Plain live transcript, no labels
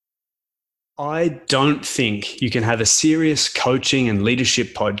I don't think you can have a serious coaching and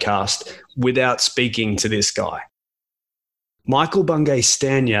leadership podcast without speaking to this guy. Michael Bungay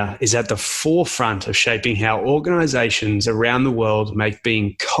Stanier is at the forefront of shaping how organizations around the world make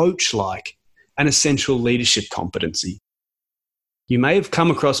being coach-like an essential leadership competency. You may have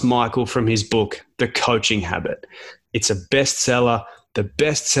come across Michael from his book, The Coaching Habit. It's a bestseller, the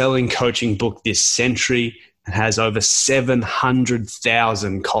best-selling coaching book this century, and has over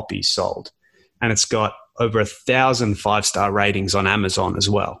 700,000 copies sold. And it's got over 1,000 five-star ratings on Amazon as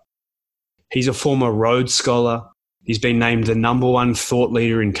well. He's a former Rhodes Scholar. He's been named the #1 thought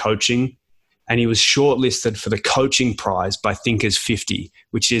leader in coaching, and he was shortlisted for the Coaching Prize by Thinkers 50,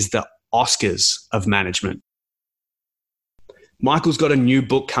 which is the Oscars of management. Michael's got a new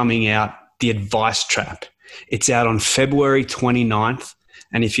book coming out, The Advice Trap. It's out on February 29th.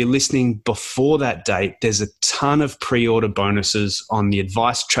 And if you're listening before that date, there's a ton of pre-order bonuses on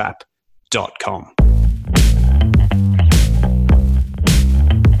theadvicetrap.com.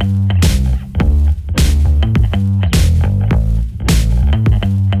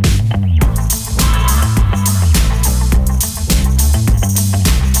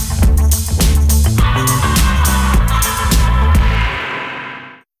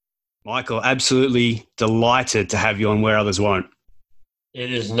 Michael, absolutely delighted to have you on Where Others Won't.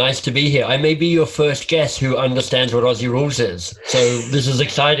 It is nice to be here. I may be your first guest who understands what Aussie Rules is. So this is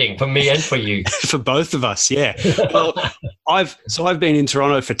exciting for me and for you. For both of us, yeah. Well, I've been in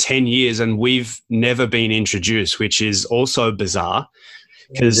Toronto for 10 years and we've never been introduced, which is also bizarre.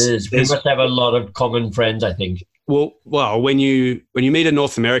 It is. We must have a lot of common friends, I think. Well, when you meet a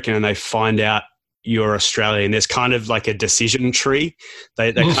North American and they find out you're Australian, there's kind of like a decision tree.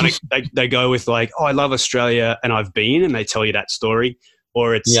 They kind of they go with like, oh, I love Australia and I've been, and they tell you that story.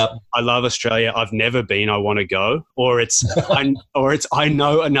 Or it's, yep, I love Australia, I've never been, I want to go. Or it's, I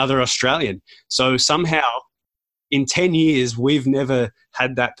know another Australian. So somehow in 10 years, we've never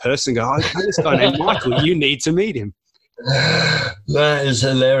had that person go, I know this guy named Michael, you need to meet him. That is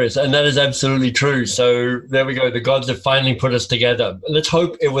hilarious. And that is absolutely true. So there we go. The gods have finally put us together. Let's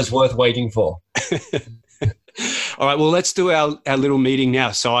hope it was worth waiting for. All right. Well, let's do our little meeting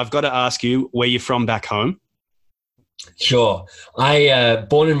now. So I've got to ask you where you're from back home. Sure. I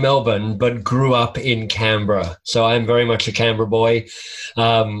born in Melbourne, but grew up in Canberra. So I'm very much a Canberra boy.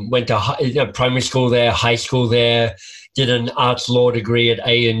 Went to primary school there, high school there, did an arts law degree at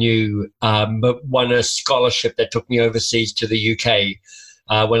ANU, but won a scholarship that took me overseas to the UK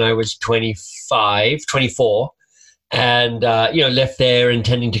when I was 24. And, left there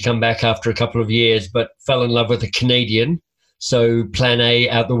intending to come back after a couple of years, but fell in love with a Canadian. So plan A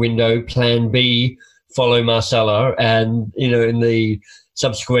out the window, plan B, follow Marcella. And, in the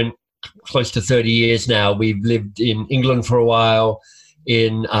subsequent close to 30 years now, we've lived in England for a while,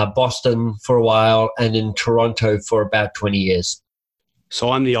 in Boston for a while, and in Toronto for about 20 years.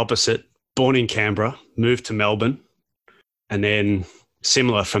 So I'm the opposite, born in Canberra, moved to Melbourne, and then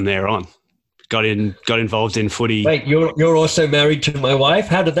similar from there on. Got involved in footy. Wait, you're also married to my wife?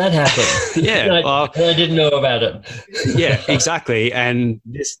 How did that happen? Yeah. I didn't know about it. Yeah, exactly. And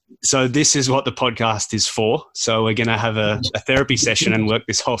this is what the podcast is for. So we're going to have a therapy session and work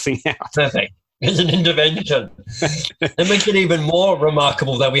this whole thing out. Perfect. It's an intervention. It makes it even more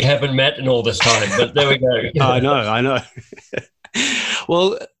remarkable that we haven't met in all this time, but there we go. I know.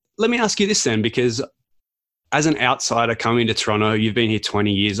 Well, let me ask you this then, because as an outsider coming to Toronto, you've been here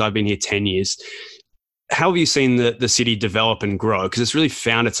 20 years, I've been here 10 years. How have you seen the city develop and grow? Because it's really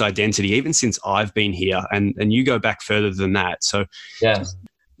found its identity even since I've been here, and you go back further than that. So, yeah.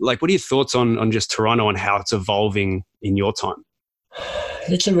 What are your thoughts on just Toronto and how it's evolving in your time?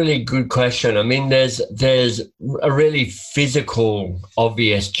 It's a really good question. I mean, there's a really physical,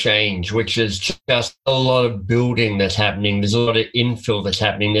 obvious change, which is just a lot of building that's happening. There's a lot of infill that's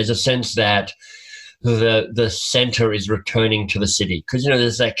happening. There's a sense that the center is returning to the city, because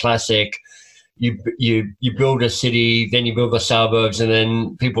there's that classic, you build a city, then you build the suburbs, and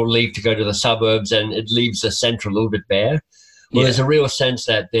then people leave to go to the suburbs, and it leaves the center a little bit bare. Well, There's a real sense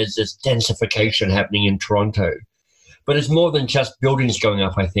that there's this densification happening in Toronto, but it's more than just buildings going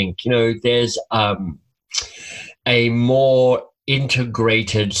up. I think there's a more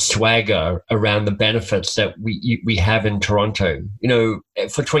integrated swagger around the benefits that we have in Toronto.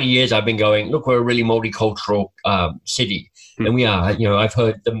 For 20 years I've been going, look, we're a really multicultural city, and we are. I've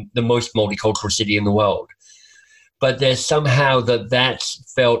heard the most multicultural city in the world. But there's somehow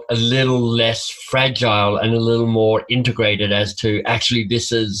that's felt a little less fragile and a little more integrated as to actually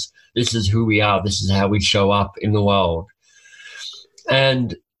this is who we are. This is how we show up in the world.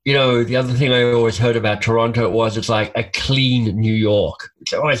 And the other thing I always heard about Toronto was it's like a clean New York,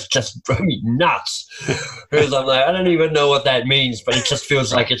 which always just drove me nuts. Because I'm like, I don't even know what that means, but it just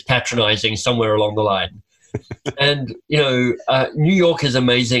feels like it's patronizing somewhere along the line. And, New York is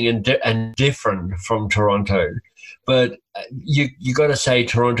amazing and different from Toronto. But you got to say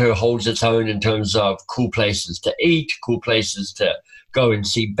Toronto holds its own in terms of cool places to eat, cool places to go and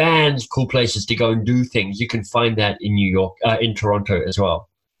see bands, cool places to go and do things. You can find that in New York, in Toronto as well.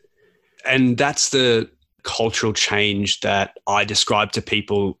 And that's the cultural change that I describe to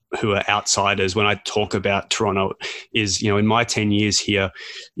people who are outsiders when I talk about Toronto is, in my 10 years here,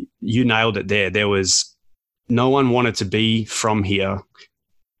 you nailed it there. There was no one wanted to be from here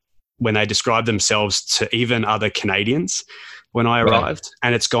when they described themselves to even other Canadians when I arrived. Right.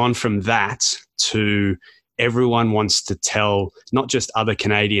 And it's gone from that to everyone wants to tell not just other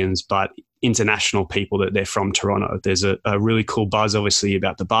Canadians, but international people that they're from Toronto. There's a really cool buzz, obviously,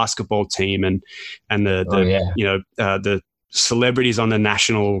 about the basketball team and the celebrities on the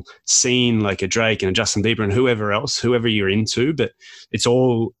national scene, like a Drake and a Justin Bieber and whoever you're into, but it's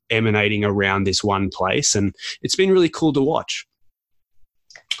all emanating around this one place. And it's been really cool to watch.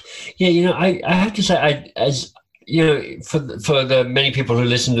 Yeah, I have to say, for the many people who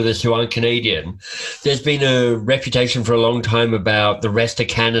listen to this who aren't Canadian, there's been a reputation for a long time about the rest of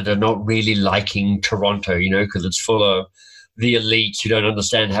Canada not really liking Toronto, because it's full of the elites who don't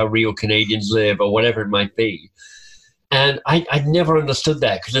understand how real Canadians live or whatever it might be. And I never understood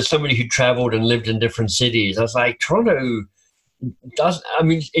that because as somebody who traveled and lived in different cities, I was like, Toronto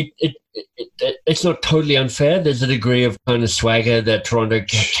it's not totally unfair. There's a degree of kind of swagger that Toronto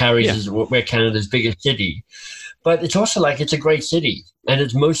carries as we're Canada's biggest city. But it's also like it's a great city and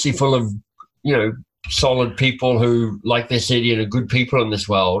it's mostly full of, solid people who like their city and are good people in this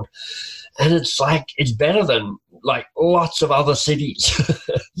world. And it's like, it's better than like lots of other cities.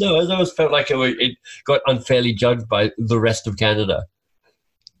 No, I always felt like it got unfairly judged by the rest of Canada.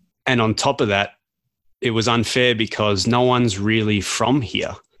 And on top of that, it was unfair because no one's really from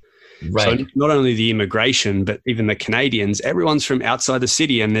here. Right. So not only the immigration, but even the Canadians, everyone's from outside the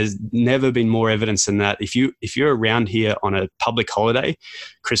city, and there's never been more evidence than that. If you're around here on a public holiday,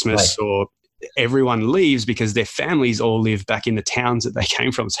 Christmas, or everyone leaves because their families all live back in the towns that they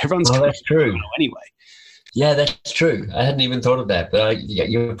came from. So everyone's that's true. Anyway. Yeah, that's true. I hadn't even thought of that, but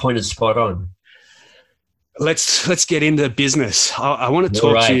your point is spot on. Let's get into business. I want to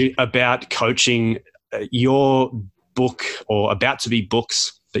talk to you about coaching. Your book, or about to be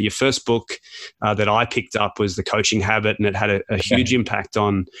books, but your first book that I picked up was The Coaching Habit, and it had a huge impact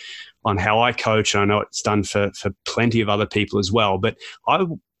on how I coach. And I know it's done for plenty of other people as well. But I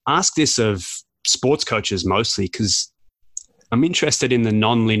ask this of sports coaches mostly because I'm interested in the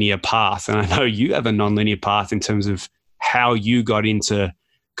non-linear path. And I know you have a non-linear path in terms of how you got into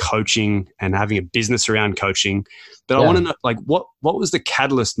coaching and having a business around coaching. But I want to know, like, what was the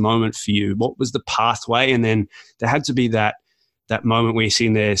catalyst moment for you? What was the pathway? And then there had to be that moment where you're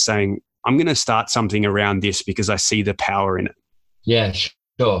sitting there saying, I'm going to start something around this because I see the power in it. Yeah,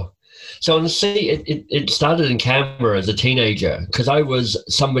 sure. So honestly, it started in Canberra as a teenager because I was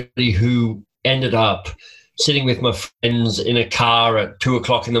somebody who ended up sitting with my friends in a car at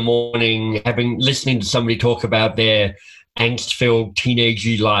 2:00 in the morning, listening to somebody talk about their angst-filled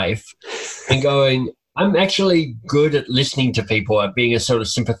teenagey life and going, I'm actually good at listening to people, at being a sort of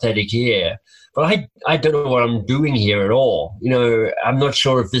sympathetic ear, but I don't know what I'm doing here at all. I'm not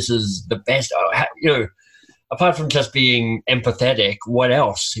sure if this is the best, apart from just being empathetic, what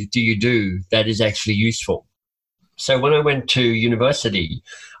else do you do that is actually useful? So when I went to university,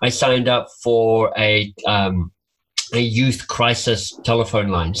 I signed up for a youth crisis telephone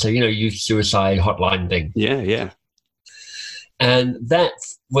line. So, youth suicide hotline thing. Yeah. And that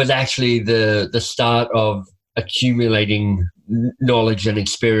was actually the start of accumulating knowledge and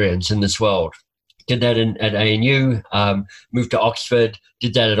experience in this world. Did that at ANU, moved to Oxford,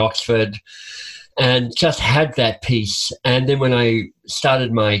 did that at Oxford, and just had that piece. And then when I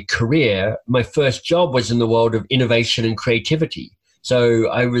started my career, my first job was in the world of innovation and creativity. So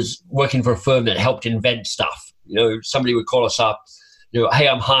I was working for a firm that helped invent stuff. Somebody would call us up, hey,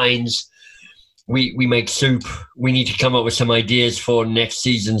 I'm Heinz. We make soup. We need to come up with some ideas for next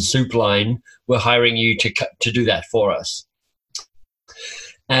season's soup line. We're hiring you to do that for us.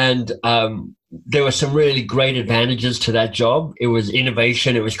 And there were some really great advantages to that job. It was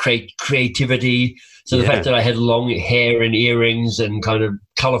innovation. It was creativity. So the fact that I had long hair and earrings and kind of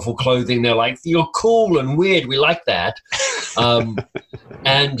colorful clothing, they're like, you're cool and weird. We like that.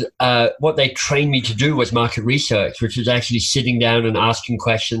 And what they trained me to do was market research, which was actually sitting down and asking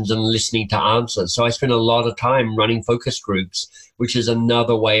questions and listening to answers. So I spent a lot of time running focus groups, which is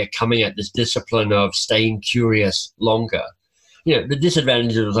another way of coming at this discipline of staying curious longer. The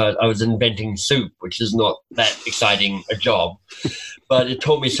disadvantage was I was inventing soup, which is not that exciting a job, but it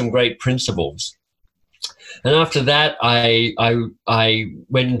taught me some great principles. And after that, I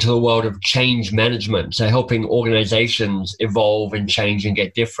went into the world of change management, so helping organizations evolve and change and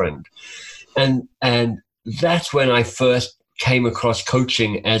get different. And that's when I first came across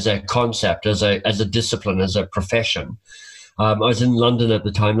coaching as a concept, as a discipline, as a profession. I was in London at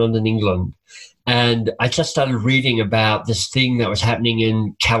the time, London, England. And I just started reading about this thing that was happening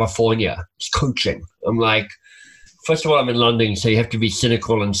in California. It's coaching. I'm like, first of all, I'm in London, so you have to be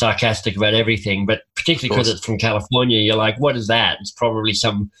cynical and sarcastic about everything. But particularly because it's from California, you're like, what is that? It's probably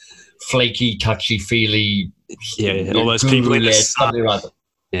some flaky, touchy-feely, all those people in something like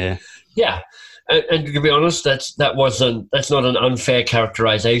that. Yeah. And to be honest, that's not an unfair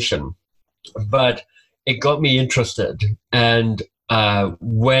characterization, but it got me interested. And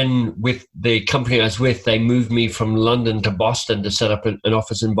when with the company I was with, they moved me from London to Boston to set up an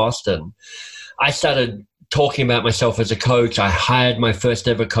office in Boston. I started talking about myself as a coach. I hired my first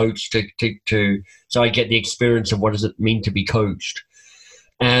ever coach so I get the experience of what does it mean to be coached.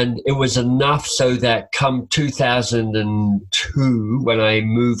 And it was enough so that come 2002, when I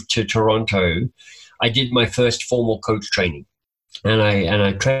moved to Toronto, I did my first formal coach training. And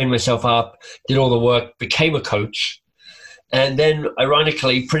I trained myself up, did all the work, became a coach. And then,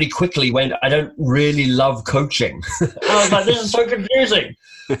 ironically, pretty quickly went, I don't really love coaching. I was like, this is so confusing.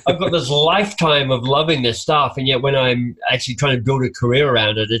 I've got this lifetime of loving this stuff, and yet when I'm actually trying to build a career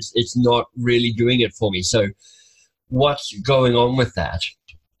around it, it's not really doing it for me. So what's going on with that?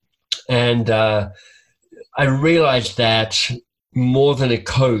 And I realized that more than a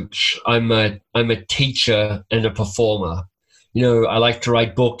coach, I'm a teacher and a performer. I like to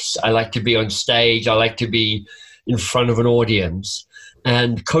write books. I like to be on stage. I like to be in front of an audience,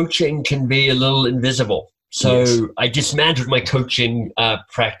 and coaching can be a little invisible. So yes. I dismantled my coaching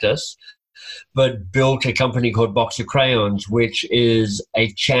practice, but built a company called Box of Crayons, which is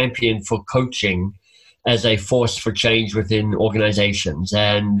a champion for coaching as a force for change within organizations.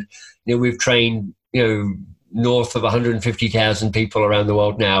 And we've trained north of 150,000 people around the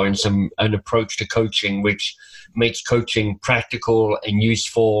world now in an approach to coaching, which makes coaching practical and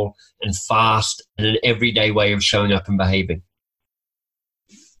useful and fast and an everyday way of showing up and behaving.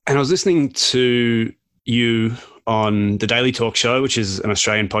 And I was listening to you on the Daily Talk Show, which is an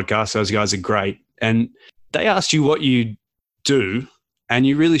Australian podcast. Those guys are great. And they asked you what you do, and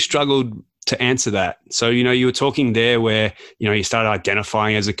you really struggled to answer that. So, you were talking there where, you started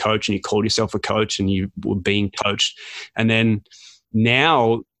identifying as a coach and you called yourself a coach and you were being coached. And then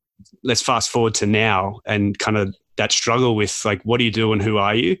now, let's fast forward to now and kind of that struggle with like, what do you do and who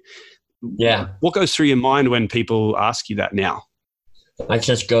are you? Yeah. What goes through your mind when people ask you that now? I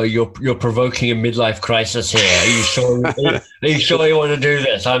just go, you're provoking a midlife crisis here. Are you sure? Are you sure you want to do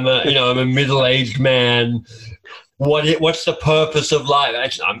this? I'm a middle-aged man. What's the purpose of life?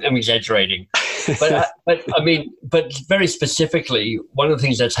 Actually, I'm exaggerating, but very specifically, one of the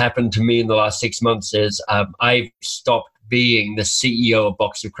things that's happened to me in the last 6 months is I've stopped being the CEO of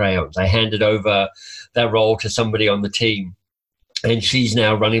Box of Crayons. I handed over that role to somebody on the team, and she's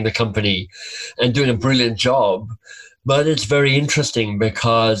now running the company and doing a brilliant job. But it's very interesting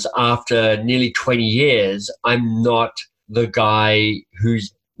because after nearly 20 years, I'm not the guy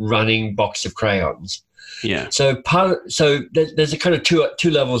who's running Box of Crayons. Yeah. So there's a kind of two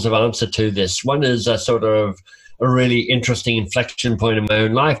levels of answer to this. One is a sort of a really interesting inflection point in my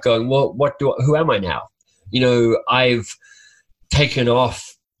own life, going, well, who am I now? I've taken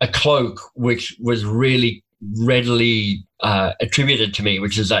off a cloak which was really readily attributed to me,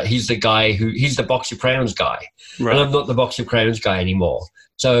 which is that he's the Box of Crayons guy. Right. And I'm not the Box of Crayons guy anymore.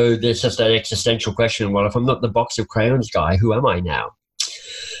 So there's just that existential question, well, if I'm not the Box of Crayons guy, who am I now?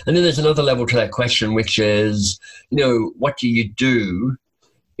 And then there's another level to that question, which is, what do you do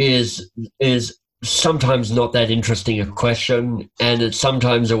is sometimes not that interesting a question. And it's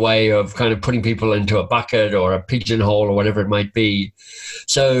sometimes a way of kind of putting people into a bucket or a pigeonhole or whatever it might be.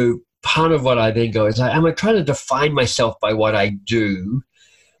 So part of what I then go is, am I trying to define myself by what I do?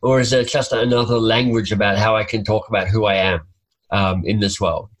 Or is it just another language about how I can talk about who I am in this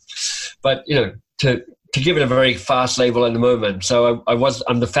world? But, to give it a very fast label at the moment. So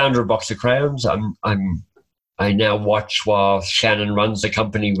I'm the founder of Box of Crayons. I now watch while Shannon runs the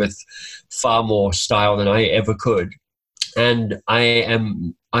company with far more style than I ever could. And I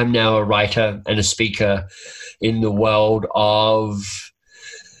am I'm now a writer and a speaker in the world of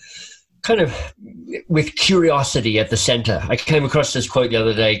kind of with curiosity at the center. I came across this quote the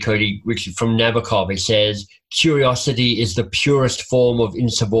other day, Cody, which is from Nabokov. It says, "Curiosity is the purest form of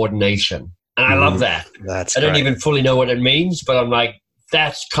insubordination." And I love that. That's I don't great. even fully know what it means, but I'm like,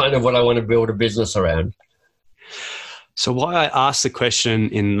 that's kind of what I want to build a business around. So why I asked the question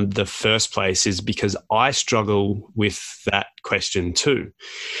in the first place is because I struggle with that question too.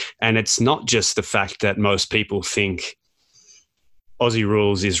 And it's not just the fact that most people think Aussie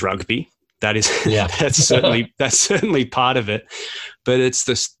rules is rugby. That is, Yeah. that's certainly part of it. But it's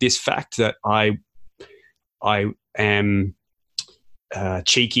this fact that I am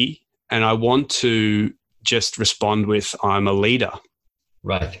cheeky, and I want to just respond with, I'm a leader.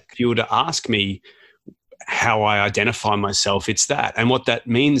 Right. If you were to ask me how I identify myself, it's that. And what that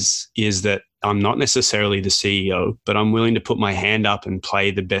means is that I'm not necessarily the CEO, but I'm willing to put my hand up and play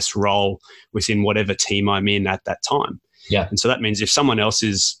the best role within whatever team I'm in at that time. Yeah. And so that means if someone else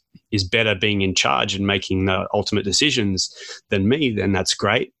is better being in charge and making the ultimate decisions than me, then that's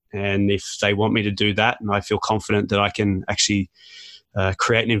great. And if they want me to do that, and I feel confident that I can actually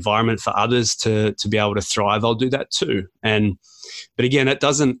create an environment for others to be able to thrive, I'll do that too. But again, it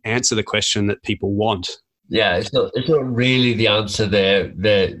doesn't answer the question that people want. Yeah, it's not really the answer there.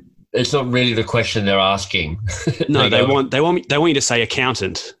 It's not really the question they're asking. No, they want you to say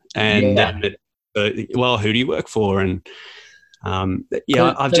accountant, and well, who do you work for? And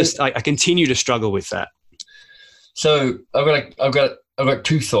I continue to struggle with that. So I've got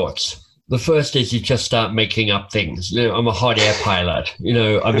two thoughts. The first is you just start making up things. You know, I'm a hot air pilot. You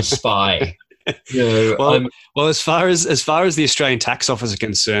know, I'm a spy. You know, well, as far as the Australian Tax Office is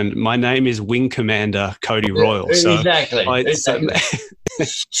concerned, my name is Wing Commander Cody Royal. So exactly.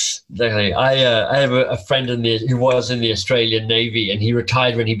 Exactly. I have a friend who was in the Australian Navy, and he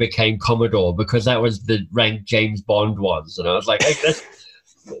retired when he became Commodore because that was the rank James Bond was, and I was like, hey,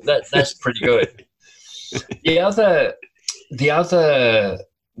 that's pretty good. The other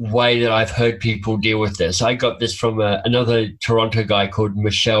way that I've heard people deal with this, I got this from another Toronto guy called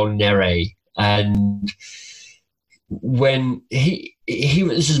Michel Nere. And when he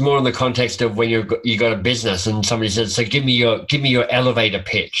this is more in the context of when you got a business and somebody says, so give me your elevator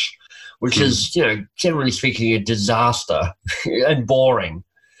pitch, which is, you know, generally speaking, a disaster and boring.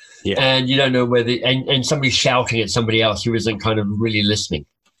 Yeah. And you don't know whether and somebody's shouting at somebody else who isn't kind of really listening.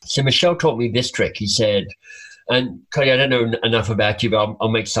 So Michel taught me this trick. He said, and Cody, I don't know enough about you, but I'll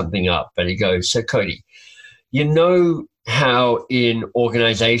make something up. But he goes, so Cody, you know how in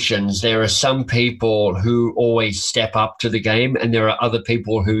organizations there are some people who always step up to the game and there are other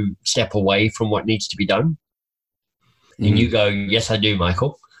people who step away from what needs to be done? Mm-hmm. And you go, yes, I do,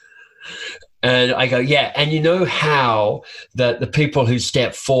 Michael. And I go, yeah. And you know how that the people who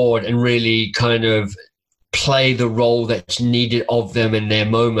step forward and really kind of play the role that's needed of them in their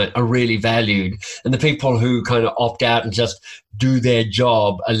moment are really valued, and the people who kind of opt out and just do their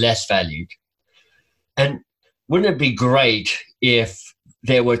job are less valued. And wouldn't it be great if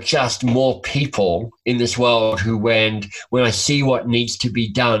there were just more people in this world who when I see what needs to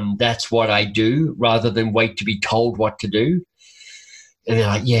be done, that's what I do, rather than wait to be told what to do? And they're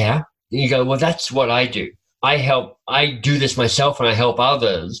like, yeah. And you go, well, that's what I do. I do this myself, and I help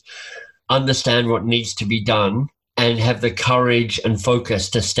others understand what needs to be done and have the courage and focus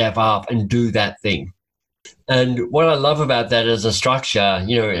to step up and do that thing. And what I love about that as a structure,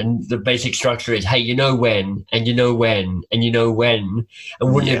 you know, and the basic structure is, hey, you know when, and you know when, and you know when,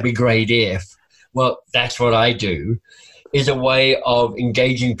 and wouldn't it be great if? Well, that's what I do, is a way of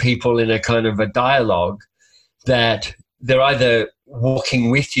engaging people in a kind of a dialogue that they're either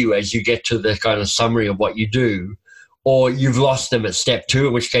walking with you as you get to the kind of summary of what you do, or you've lost them at step 2,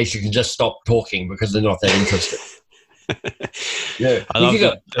 in which case you can just stop talking because they're not that interested. Yeah, you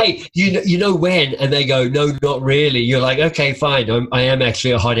go, hey, you know when, and they go, no, not really. You're like, okay, fine. I am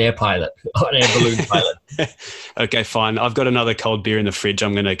actually a hot air balloon pilot. Okay, fine. I've got another cold beer in the fridge.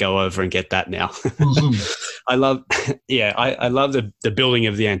 I'm going to go over and get that now. Mm-hmm. I love the building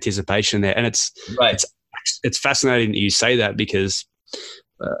of the anticipation there, and it's fascinating that you say that, because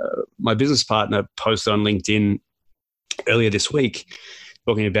my business partner posted on LinkedIn earlier this week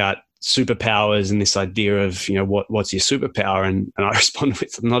talking about superpowers and this idea of, you know, what's your superpower? And I responded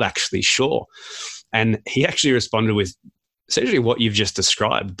with, I'm not actually sure. And he actually responded with essentially what you've just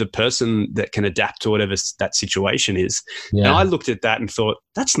described, the person that can adapt to whatever that situation is. Yeah. And I looked at that and thought,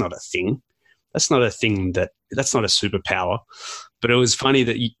 that's not a thing. That's not a superpower. But it was funny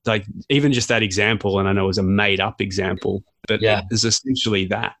that even just that example, and I know it was a made up example, but it is essentially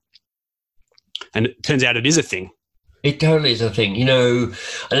that. And it turns out it is a thing. It totally is a thing. I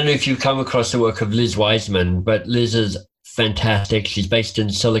don't know if you've come across the work of Liz Wiseman, but Liz is fantastic. She's based in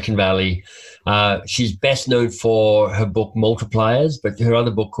Silicon Valley. She's best known for her book Multipliers, but her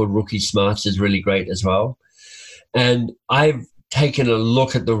other book called Rookie Smarts is really great as well. And I've taken a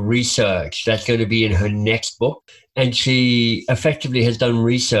look at the research that's going to be in her next book. And she effectively has done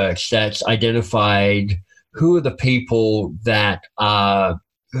research that's identified who are the people that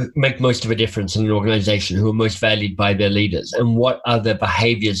make most of a difference in an organization, who are most valued by their leaders, and what are the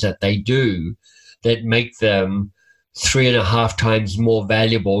behaviors that they do that make them 3.5 times more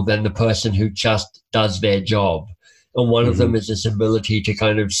valuable than the person who just does their job. And one of them is this ability to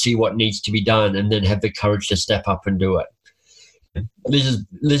kind of see what needs to be done and then have the courage to step up and do it.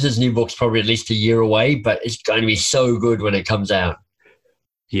 Liz's new book's probably at least a year away, but it's going to be so good when it comes out.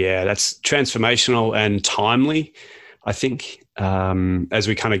 Yeah, that's transformational and timely, I think, as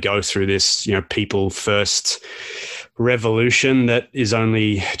we kind of go through this, people first revolution that is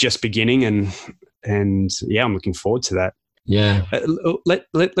only just beginning. And yeah, I'm looking forward to that. Yeah.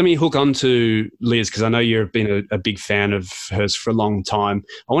 Let me hook on to Liz, because I know you've been a big fan of hers for a long time.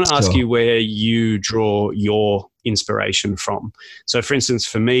 I want to ask you where you draw your inspiration from. So, for instance,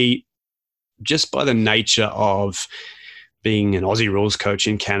 for me, just by the nature of being an Aussie rules coach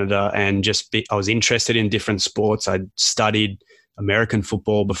in Canada and I was interested in different sports. I'd studied American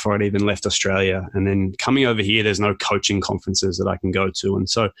football before I'd even left Australia. And then coming over here, there's no coaching conferences that I can go to. And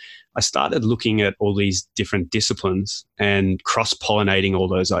so I started looking at all these different disciplines and cross-pollinating all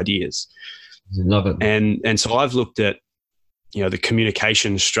those ideas. Love it. And so I've looked at, the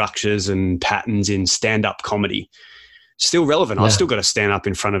communication structures and patterns in stand-up comedy. Still relevant. Yeah. I've still got to stand up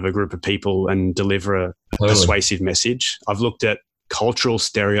in front of a group of people and deliver a persuasive message. I've looked at cultural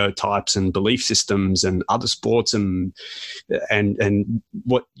stereotypes and belief systems and other sports and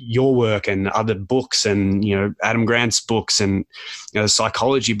what your work and other books and, Adam Grant's books and, the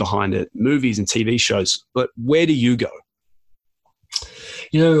psychology behind it, movies and TV shows. But where do you go?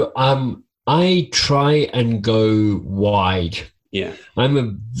 I try and go wide. Yeah. I'm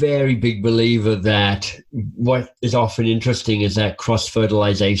a very big believer that what is often interesting is that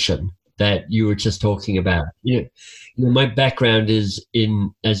cross-fertilization that you were just talking about. My background is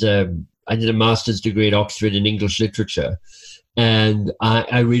I did a master's degree at Oxford in English literature, and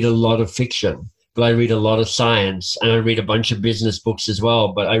I read a lot of fiction, but I read a lot of science, and I read a bunch of business books as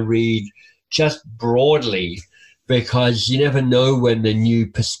well, but I read just broadly because you never know when the new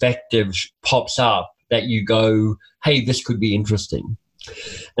perspective pops up that you go, hey, this could be interesting.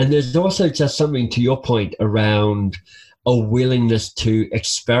 And there's also just something to your point around a willingness to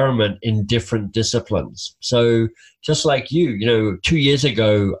experiment in different disciplines. So just like you, 2 years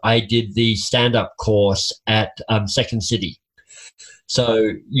ago, I did the stand-up course at Second City.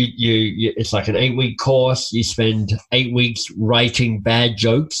 So you it's like an 8-week course. You spend 8 weeks writing bad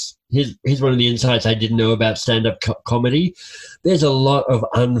jokes. Here's one of the insights I didn't know about stand-up comedy. There's a lot of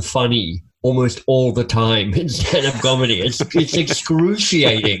unfunny almost all the time in stand-up comedy. It's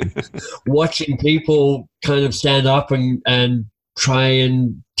excruciating watching people kind of stand up and try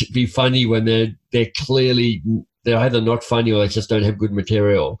and be funny when they're clearly they're either not funny or they just don't have good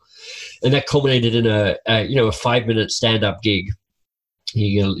material. And that culminated in a 5-minute stand-up gig.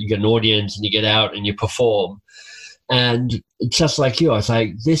 You get an audience and you get out and you perform. And just like you, I was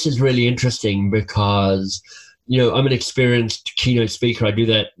like, this is really interesting because I'm an experienced keynote speaker. I do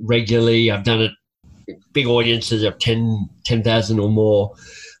that regularly. I've done it big audiences of 10,000 or more.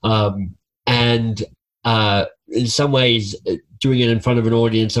 And in some ways, doing it in front of an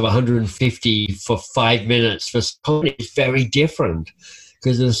audience of 150 for 5 minutes for comedy is very different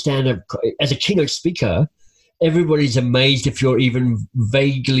because as a keynote speaker, everybody's amazed if you're even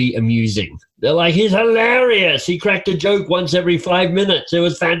vaguely amusing. They're like, he's hilarious. He cracked a joke once every 5 minutes. It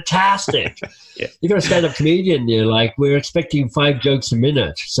was fantastic. Yeah. You're a stand-up comedian. You're like, we're expecting 5 jokes a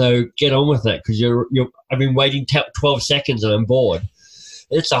minute. So get on with it because I've been waiting 12 seconds and I'm bored.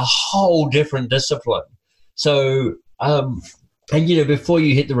 It's a whole different discipline. So, before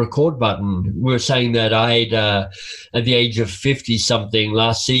you hit the record button, we were saying that I'd, at the age of 50-something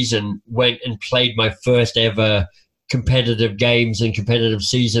last season, went and played my first ever competitive games and competitive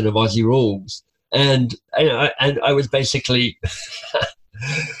season of Aussie Rules. And I was basically,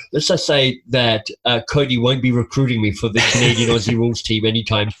 let's just say that Cody won't be recruiting me for the Canadian Aussie Rules team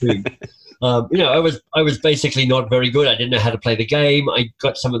anytime soon. I was basically not very good. I didn't know how to play the game. I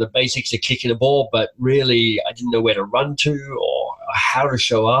got some of the basics of kicking a ball, but really I didn't know where to run to or how to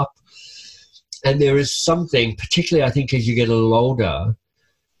show up. And there is something, particularly I think as you get a little older,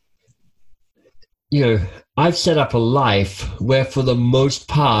 I've set up a life where for the most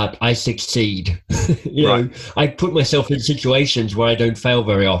part I succeed. I put myself in situations where I don't fail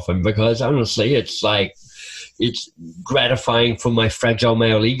very often because honestly, it's gratifying for my fragile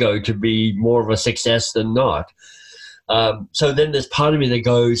male ego to be more of a success than not. So then there's part of me that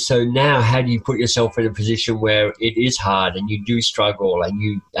goes, so now how do you put yourself in a position where it is hard and you do struggle and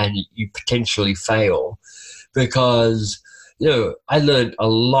you potentially fail? Because, I learned a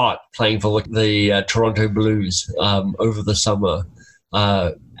lot playing for the Toronto Blues over the summer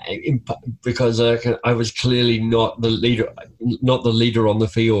because I was clearly not the leader on the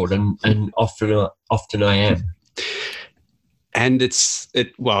field, and often I am. And it's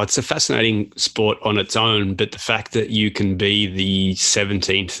a fascinating sport on its own, but the fact that you can be the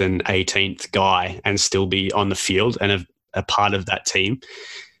 17th and 18th guy and still be on the field and a part of that team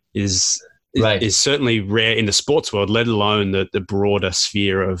is certainly rare in the sports world, let alone the broader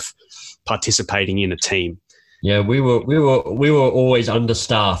sphere of participating in a team. Yeah, we were always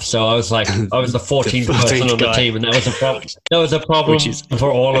understaffed, so I was the 14th person on the team, and that was a problem. That was a problem for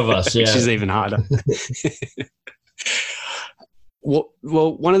all of us. Yeah, which is even harder. Well,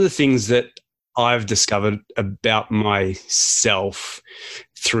 one of the things that I've discovered about myself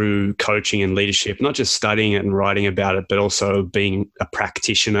through coaching and leadership, not just studying it and writing about it, but also being a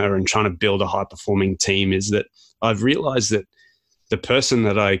practitioner and trying to build a high-performing team, is that I've realized that the person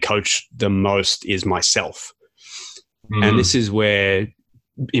that I coach the most is myself. Mm-hmm. And this is where,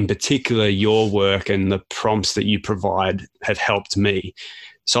 in particular, your work and the prompts that you provide have helped me.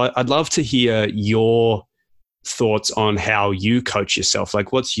 So I'd love to hear your thoughts on how you coach yourself.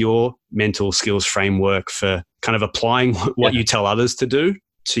 Like, what's your mental skills framework for kind of applying what you tell others to do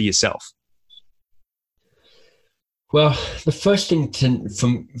to yourself? Well, the first thing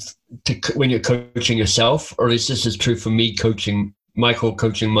when you're coaching yourself, or at least this is true for me coaching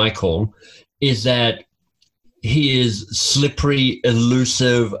Michael, is that he is slippery,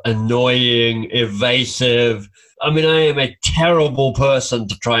 elusive, annoying, evasive. I mean, I am a terrible person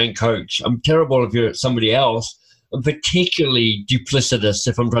to try and coach. I'm terrible if you're somebody else. I'm particularly duplicitous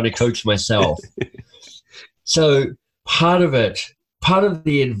if I'm trying to coach myself. So part of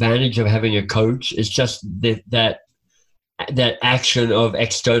the advantage of having a coach is just that action of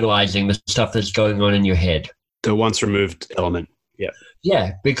externalizing the stuff that's going on in your head. The once removed element. Yeah.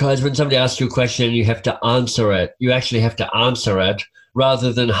 Yeah, because when somebody asks you a question and you have to answer it, you actually have to answer it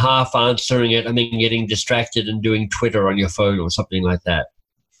rather than half answering it and then getting distracted and doing Twitter on your phone or something like that.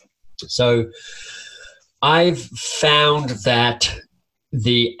 So I've found that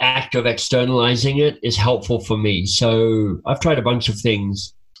the act of externalizing it is helpful for me. So I've tried a bunch of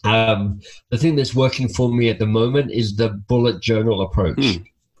things. The thing that's working for me at the moment is the bullet journal approach,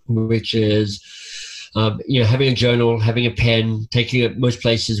 which is having a journal, having a pen, taking it most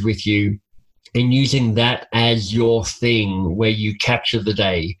places with you, and using that as your thing where you capture the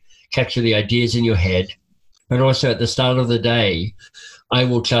day, capture the ideas in your head. But also at the start of the day, I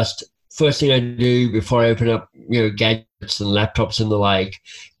will just, first thing I do before I open up, gadgets and laptops and the like,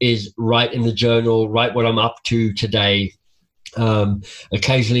 is write in the journal, write what I'm up to today.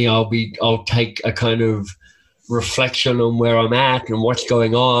 Occasionally I'll take a kind of reflection on where I'm at and what's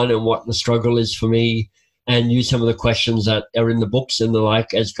going on and what the struggle is for me, and use some of the questions that are in the books and the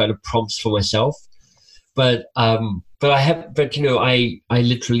like as kind of prompts for myself. But I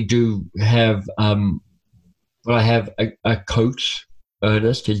literally do have, I have a coach,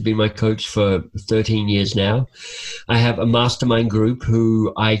 Ernest, who's been my coach for 13 years now. I have a mastermind group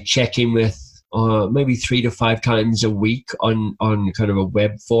who I check in with maybe 3 to 5 times a week on kind of a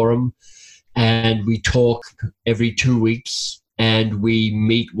web forum. And we talk every 2 weeks. And we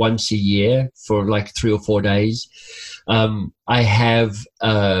meet once a year for like 3 or 4 days. I have,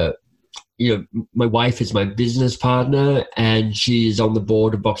 my wife is my business partner, and she is on the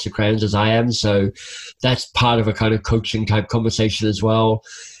board of Box of Crowns as I am. So that's part of a kind of coaching type conversation as well.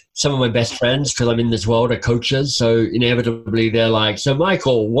 Some of my best friends, because I'm in this world, are coaches. So inevitably they're like, so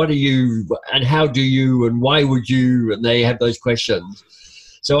Michael, what are you, and how do you, and why would you? And they have those questions.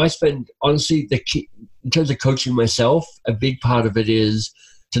 So I spend, honestly, the key, in terms of coaching myself, a big part of it is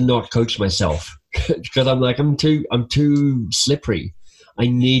to not coach myself because I'm too slippery. I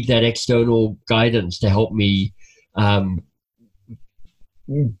need that external guidance to help me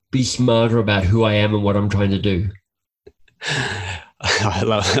be smarter about who I am and what I'm trying to do. I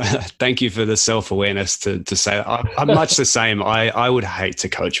love that. Thank you for the self-awareness to say that. I'm much the same. I would hate to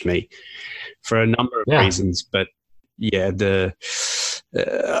coach me for a number of reasons, but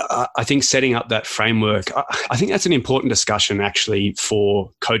I think setting up that framework, I think that's an important discussion actually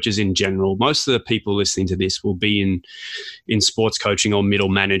for coaches in general. Most of the people listening to this will be in sports coaching or middle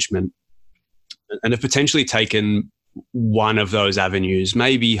management. and have potentially taken one of those avenues,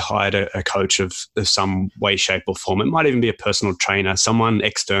 maybe hired a coach of some way, shape or form. It might even be a personal trainer, someone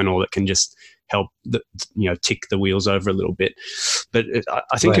external that can just help tick the wheels over a little bit. But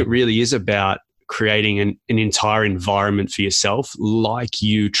I think it really is about creating an entire environment for yourself, like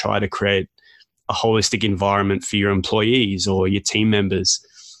you try to create a holistic environment for your employees or your team members.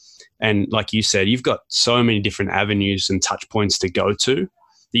 And like you said, you've got so many different avenues and touch points to go to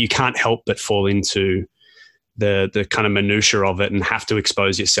that you can't help but fall into the kind of minutiae of it and have to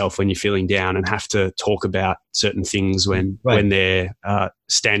expose yourself when you're feeling down and have to talk about certain things when they're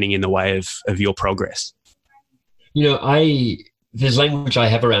standing in the way of your progress. There's language I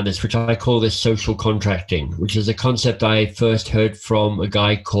have around this, which I call this social contracting, which is a concept I first heard from a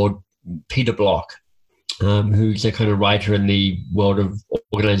guy called Peter Block, who's a kind of writer in the world of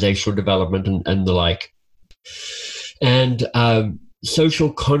organizational development and the like. And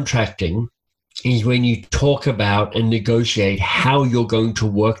social contracting is when you talk about and negotiate how you're going to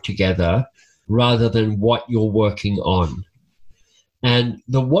work together rather than what you're working on. And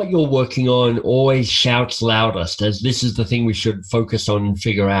the what you're working on always shouts loudest as this is the thing we should focus on and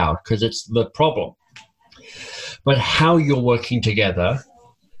figure out because it's the problem. But how you're working together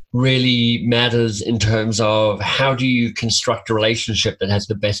really matters in terms of how do you construct a relationship that has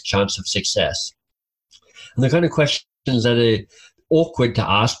the best chance of success. And the kind of questions that are awkward to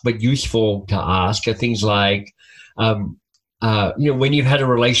ask but useful to ask are things like, when you've had a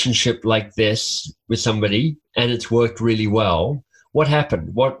relationship like this with somebody and it's worked really well, what happened?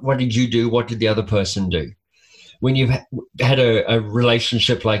 What did you do? What did the other person do? When you've had a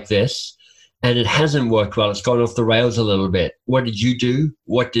relationship like this and it hasn't worked well, it's gone off the rails a little bit, what did you do?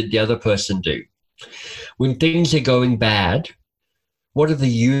 What did the other person do? When things are going bad, what are the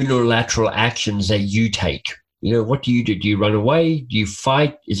unilateral actions that you take? What do you do? Do you run away? Do you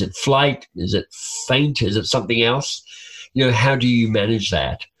fight? Is it flight? Is it faint? Is it something else? How do you manage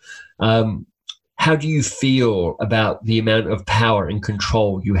that? How do you feel about the amount of power and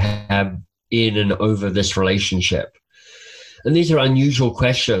control you have in and over this relationship? And these are unusual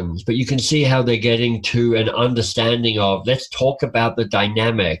questions, but you can see how they're getting to an understanding of, let's talk about the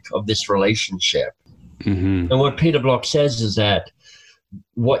dynamic of this relationship. Mm-hmm. And what Peter Block says is that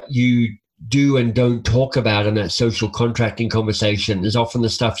what you do and don't talk about in that social contracting conversation is often the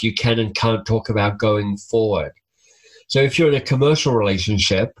stuff you can and can't talk about going forward. So if you're in a commercial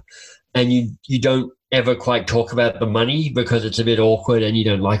relationship and you don't ever quite talk about the money because it's a bit awkward and you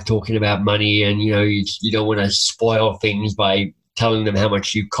don't like talking about money and you don't want to spoil things by telling them how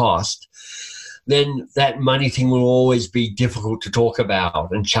much you cost, then that money thing will always be difficult to talk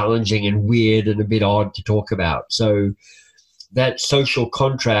about and challenging and weird and a bit odd to talk about. So that social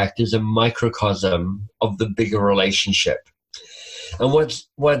contract is a microcosm of the bigger relationship. And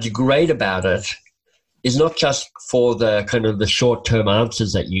what's great about it is not just for the kind of the short-term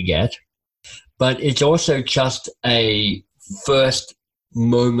answers that you get, but it's also just a first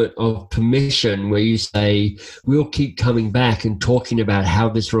moment of permission where you say, we'll keep coming back and talking about how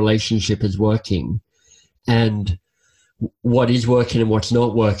this relationship is working and what is working and what's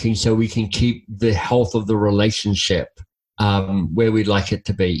not working so we can keep the health of the relationship where we'd like it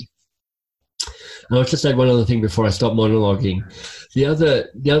to be. And I'll just add one other thing before I stop monologuing. The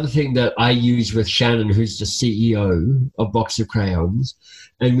other thing that I use with Shannon, who's the CEO of Box of Crayons,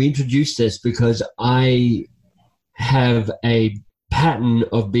 and we introduced this because I have a pattern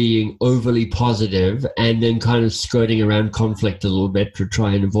of being overly positive and then kind of skirting around conflict a little bit to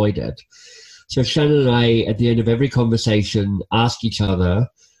try and avoid it. So Shannon and I, at the end of every conversation, ask each other,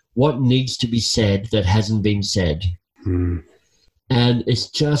 what needs to be said that hasn't been said? And it's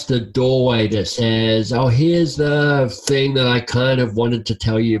just a doorway that says, oh, here's the thing that I kind of wanted to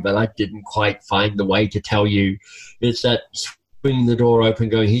tell you, but I didn't quite find the way to tell you. It's that swinging the door open,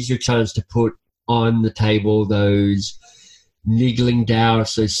 going, here's your chance to put on the table those niggling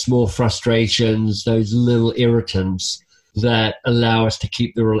doubts, those small frustrations, those little irritants that allow us to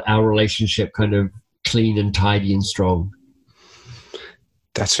keep our relationship kind of clean and tidy and strong.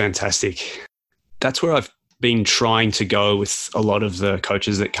 That's fantastic. That's where I've been trying to go with a lot of the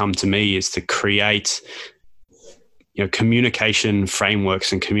coaches that come to me, is to create communication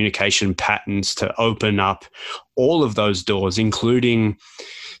frameworks and communication patterns to open up all of those doors, including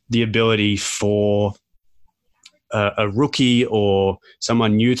the ability for a rookie or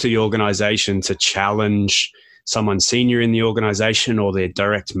someone new to the organization to challenge someone senior in the organization or their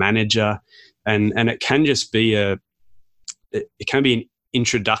direct manager. And it can just be it can be an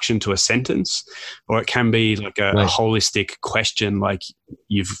introduction to a sentence, or it can be like a holistic question, like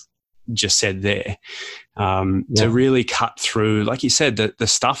you've just said there, to really cut through, like you said, the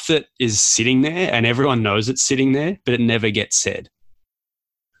stuff that is sitting there and everyone knows it's sitting there, but it never gets said.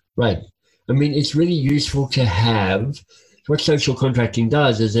 Right. I mean, it's really useful to have, what social contracting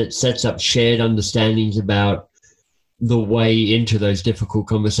does is it sets up shared understandings about the way into those difficult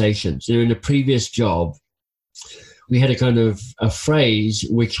conversations. You know, in a previous job, we had a kind of a phrase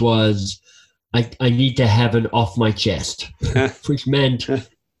which was, I need to have an off my chest, which meant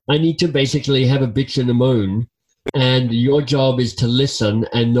I need to basically have a bitch and a moan, and your job is to listen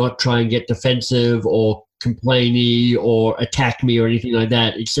and not try and get defensive or complainy or attack me or anything like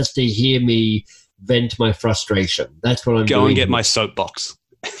that. It's just to hear me vent my frustration. That's what I'm doing. Go and get my soapbox.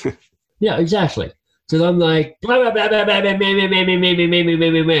 Yeah, exactly. Because I'm like, blah, blah, blah, blah, blah, blah, blah,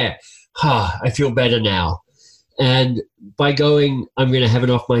 blah, blah, blah. I feel better now. And by going, I'm going to have it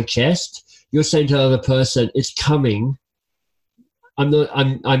off my chest, you're saying to the other person, it's coming. I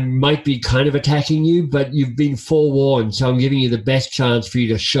might be kind of attacking you, but you've been forewarned. So I'm giving you the best chance for you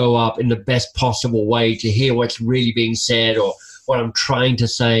to show up in the best possible way to hear what's really being said or what I'm trying to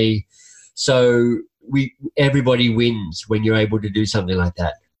say. So everybody wins when you're able to do something like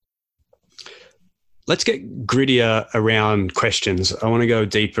that. Let's get grittier around questions. I want to go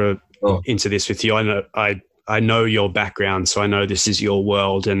deeper into this with you. I know your background, so I know this is your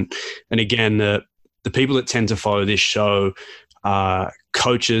world. And again, the people that tend to follow this show are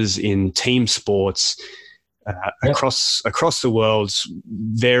coaches in team sports across the world,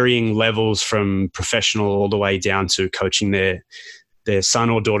 varying levels from professional all the way down to coaching their son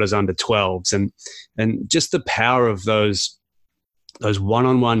or daughter's under 12s. And just the power of those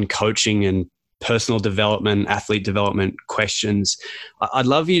one-on-one coaching and personal development, athlete development questions. I'd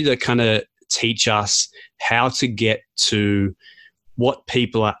love you to kind of teach us how to get to what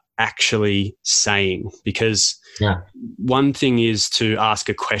people are actually saying, because one thing is to ask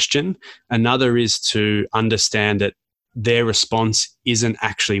a question, another is to understand that their response isn't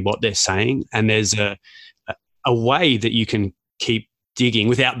actually what they're saying, and there's a way that you can keep digging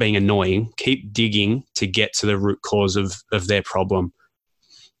without being annoying, keep digging to get to the root cause of their problem.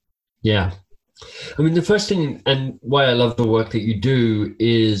 Yeah. I mean, the first thing, and why I love the work that you do,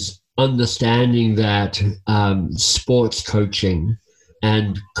 is understanding that sports coaching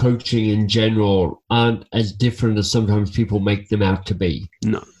and coaching in general aren't as different as sometimes people make them out to be.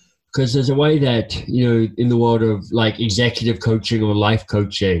 No. Because there's a way that, you know, in the world of like executive coaching or life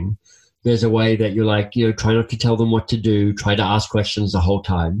coaching, there's a way that you're like, you know, try not to tell them what to do, try to ask questions the whole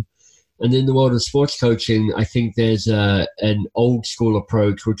time. And in the world of sports coaching, I think there's an old school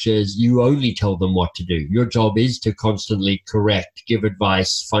approach, which is you only tell them what to do. Your job is to constantly correct, give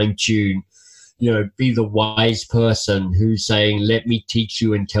advice, fine tune, you know, be the wise person who's saying, let me teach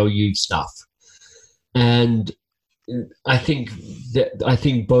you and tell you stuff. And I think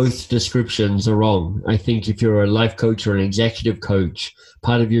both descriptions are wrong. I think if you're a life coach or an executive coach,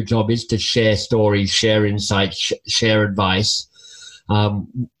 part of your job is to share stories, share insights, share advice,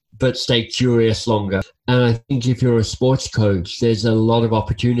 but stay curious longer. And I think if you're a sports coach, there's a lot of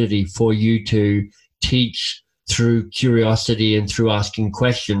opportunity for you to teach through curiosity and through asking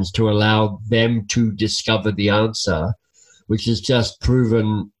questions to allow them to discover the answer, which is just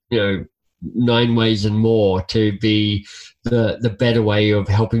proven, you know, 9 ways and more to be the better way of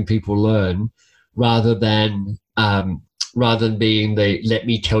helping people learn, rather than being the let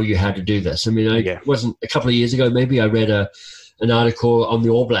me tell you how to do this. I mean, wasn't a couple of years ago, maybe I read an article on the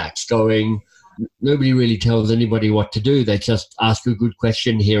All Blacks going, nobody really tells anybody what to do. They just ask a good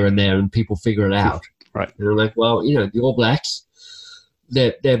question here and there and people figure it out. Right. And I'm like, well, you know, the All Blacks,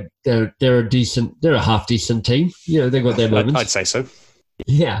 they're a half decent team. You know, they've got their moments. I'd say so.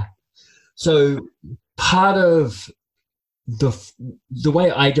 Yeah. So part of the way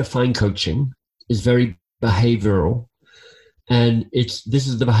I define coaching is very behavioral. And this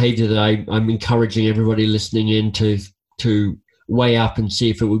is the behavior that I'm encouraging everybody listening in to weigh up and see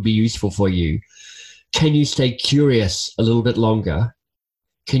if it would be useful for you. Can you stay curious a little bit longer?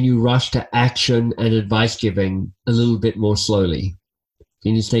 Can you rush to action and advice giving a little bit more slowly?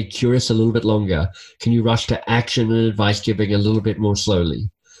 Can you stay curious a little bit longer? Can you rush to action and advice giving a little bit more slowly?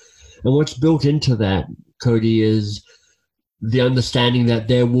 And what's built into that, Cody, is the understanding that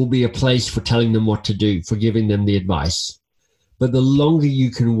there will be a place for telling them what to do, for giving them the advice. But the longer you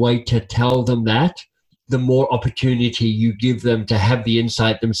can wait to tell them that, the more opportunity you give them to have the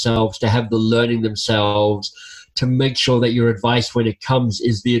insight themselves, to have the learning themselves, to make sure that your advice when it comes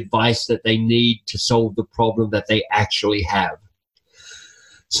is the advice that they need to solve the problem that they actually have.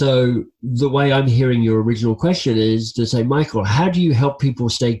 So the way I'm hearing your original question is to say, Michael, how do you help people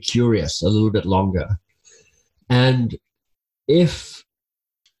stay curious a little bit longer? And if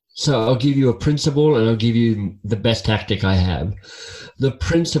So I'll give you a principle and I'll give you the best tactic I have. The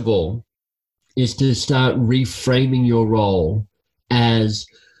principle is to start reframing your role as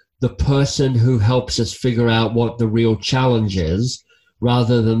the person who helps us figure out what the real challenge is,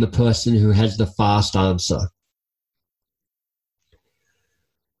 rather than the person who has the fast answer.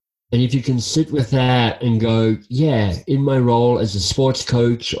 And if you can sit with that and go, yeah, in my role as a sports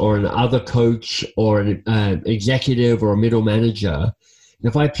coach or an other coach or an executive or a middle manager,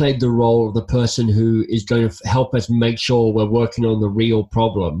 if I played the role of the person who is going to help us make sure we're working on the real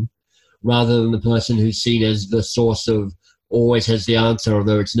problem, rather than the person who's seen as the source of always has the answer,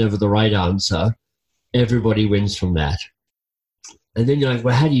 although it's never the right answer, everybody wins from that. And then you're like,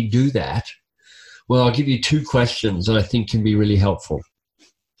 well, how do you do that? Well, I'll give you 2 questions that I think can be really helpful.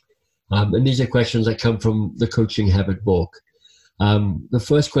 And these are questions that come from the Coaching Habit book. The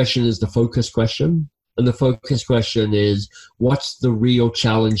first question is the focus question. And the focus question is, what's the real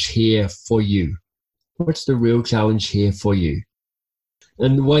challenge here for you? What's the real challenge here for you?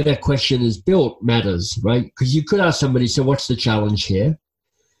 And the way that question is built matters, right? Because you could ask somebody, so what's the challenge here?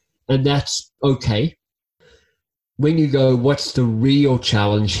 And that's okay. When you go, what's the real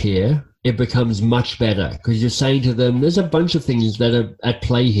challenge here? It becomes much better because you're saying to them, there's a bunch of things that are at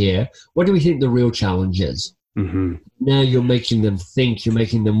play here. What do we think the real challenge is? Mm-hmm. Now you're making them think, you're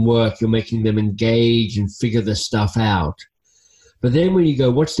making them work, you're making them engage and figure this stuff out. But then when you go,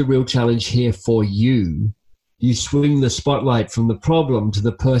 what's the real challenge here for you? You swing the spotlight from the problem to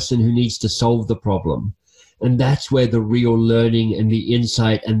the person who needs to solve the problem. And that's where the real learning and the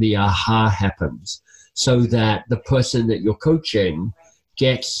insight and the aha happens, so that the person that you're coaching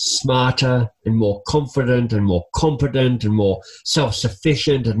gets smarter and more confident and more competent and more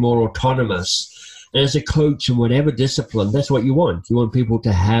self-sufficient and more autonomous. And as a coach in whatever discipline, that's what you want. You want people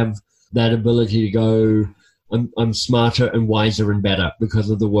to have that ability to go, I'm smarter and wiser and better because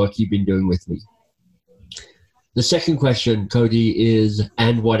of the work you've been doing with me. The second question, Cody, is,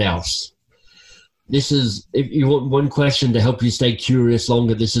 and what else? This is, if you want one question to help you stay curious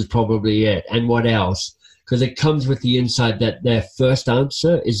longer, this is probably it. And what else? Because it comes with the insight that their first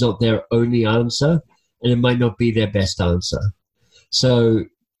answer is not their only answer, and it might not be their best answer. So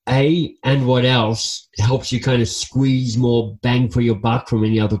and what else helps you kind of squeeze more bang for your buck from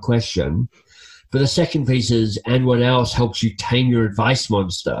any other question. But the second piece is, and what else helps you tame your advice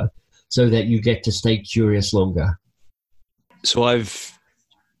monster so that you get to stay curious longer. So I've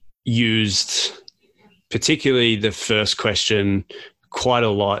used particularly the first question quite a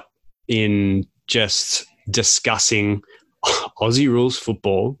lot in just discussing Aussie rules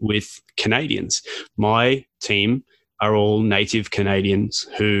football with Canadians. My team are all native Canadians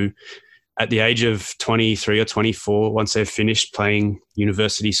who, at the age of 23 or 24, once they've finished playing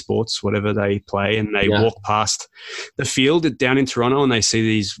university sports, whatever they play, and they walk past the field down in Toronto and they see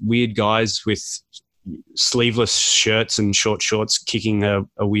these weird guys with sleeveless shirts and short shorts kicking a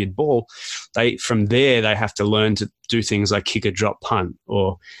weird ball, from there they have to learn to do things like kick a drop punt,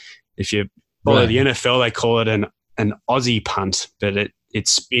 or if you follow the NFL, they call it an Aussie punt, but it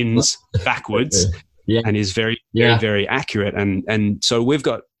spins backwards and is very, very, very accurate. And so we've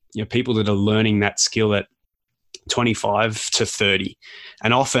got people that are learning that skill at 25 to 30,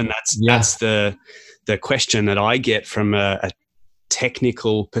 and often that's the question that I get from a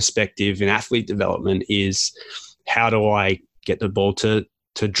technical perspective in athlete development is, how do I get the ball to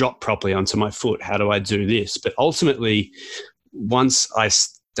drop properly onto my foot? How do I do this? But ultimately, once I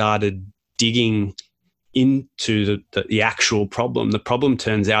started digging into the actual problem, the problem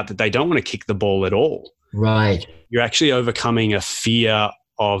turns out that they don't want to kick the ball at all. Right. You're actually overcoming a fear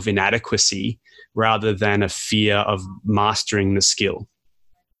of inadequacy rather than a fear of mastering the skill.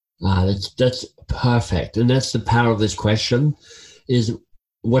 That's perfect. And that's the power of this question, is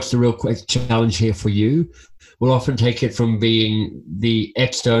what's the real challenge here for you? We'll often take it from being the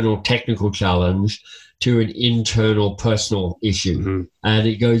external technical challenge to an internal personal issue. Mm-hmm. And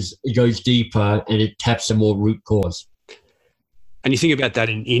it goes deeper and it taps a more root cause. And you think about that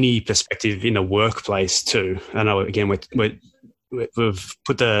in any perspective in a workplace too. I know, again, we've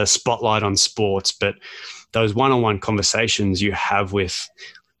put the spotlight on sports, but those one-on-one conversations you have with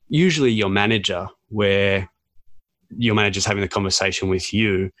usually your manager, where your manager's having the conversation with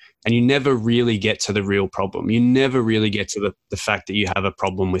you and you never really get to the real problem. You never really get to the fact that you have a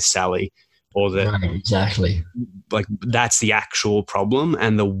problem with Sally, or that exactly, like that's the actual problem.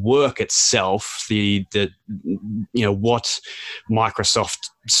 And the work itself, the what Microsoft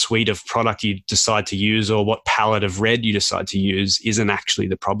suite of product you decide to use or what palette of red you decide to use isn't actually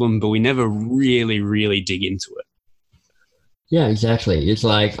the problem, but we never really, really dig into it. Yeah, exactly. It's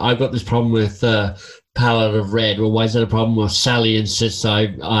like, I've got this problem with palette of red. Well, why is that a problem? Well, Sally insists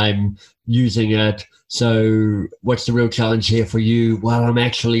I'm using it. So what's the real challenge here for you? Well, I'm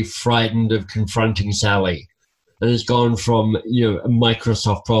actually frightened of confronting Sally. And it's gone from, a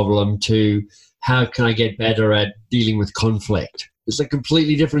Microsoft problem to how can I get better at dealing with conflict? It's a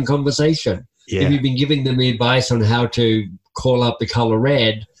completely different conversation. Yeah. If you've been giving them advice on how to call up the color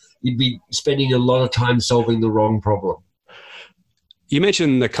red, you'd be spending a lot of time solving the wrong problem. You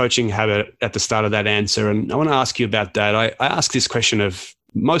mentioned the coaching habit at the start of that answer, and I want to ask you about that. I ask this question of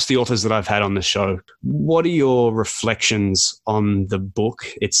most of the authors that I've had on the show. What are your reflections on the book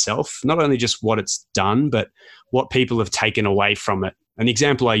itself? Not only just what it's done, but what people have taken away from it. An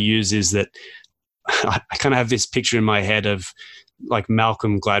example I use is that I kind of have this picture in my head of like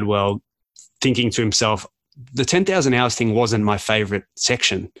Malcolm Gladwell thinking to himself, the 10,000 hours thing wasn't my favorite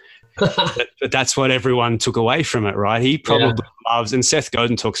section. but that's what everyone took away from it, right? He probably loves, and Seth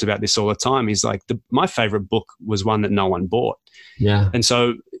Godin talks about this all the time. He's like, my favorite book was one that no one bought. Yeah. And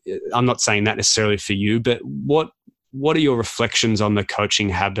so I'm not saying that necessarily for you, but what are your reflections on the coaching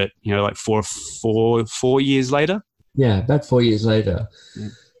habit, like four years later? Yeah, about 4 years later.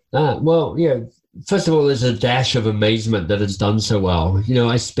 First of all, there's a dash of amazement that it's done so well.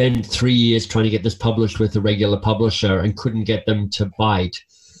 I spent 3 years trying to get this published with a regular publisher and couldn't get them to bite.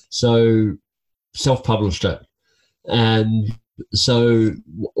 So self-published it. And so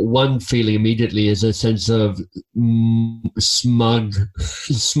one feeling immediately is a sense of smugness.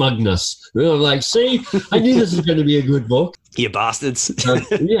 Like, see, I knew this was going to be a good book. You bastards.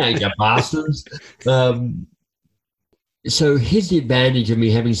 You bastards. So here's the advantage of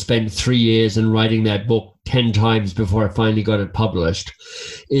me having spent 3 years and writing that book 10 times before I finally got it published,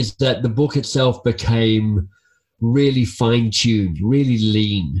 is that the book itself became really fine-tuned, really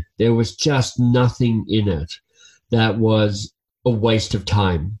lean. There was just nothing in it that was a waste of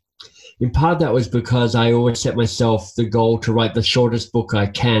time. In part, that was because I always set myself the goal to write the shortest book I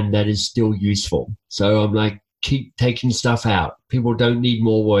can that is still useful. So I'm like, keep taking stuff out. People don't need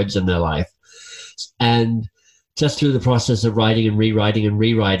more words in their life. And just through the process of writing and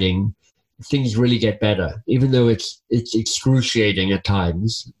rewriting, things really get better. Even though it's excruciating at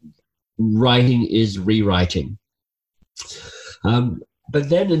times, writing is rewriting. But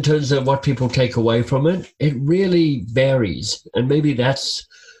then in terms of what people take away from it, it really varies. And maybe that's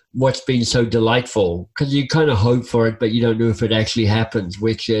what's been so delightful, because you kind of hope for it, but you don't know if it actually happens,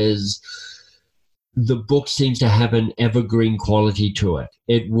 which is the book seems to have an evergreen quality to it.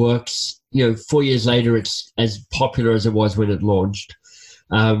 It works, 4 years later, it's as popular as it was when it launched.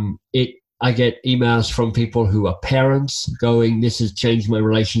 I get emails from people who are parents going, this has changed my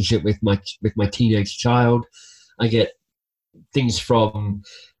relationship with my teenage child. I get things from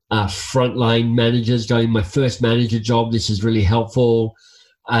frontline managers going, my first manager job, this is really helpful.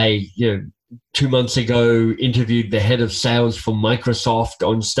 I, 2 months ago, interviewed the head of sales for Microsoft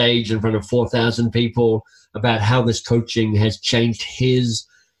on stage in front of 4,000 people about how this coaching has changed his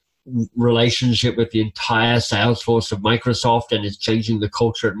relationship with the entire sales force of Microsoft and is changing the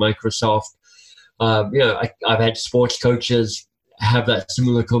culture at Microsoft. I've had sports coaches have that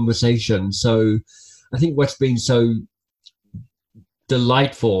similar conversation. So I think what's been so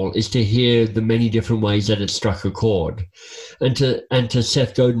delightful is to hear the many different ways that it struck a chord. And to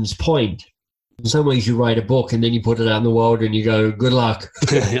Seth Godin's point, in some ways you write a book and then you put it out in the world and you go, good luck.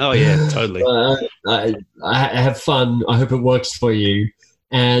 Oh yeah, totally. I have fun. I hope it works for you.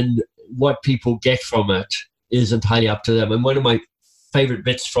 And what people get from it is entirely up to them. And one of my favorite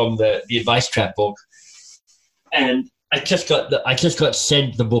bits from the Advice Trap book, and I just got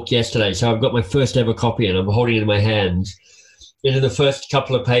sent the book yesterday, so I've got my first ever copy and I'm holding it in my hands. And in the first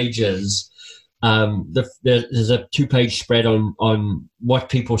couple of pages, there's a 2-page spread on what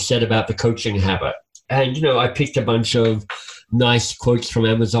people said about the coaching habit. And, I picked a bunch of nice quotes from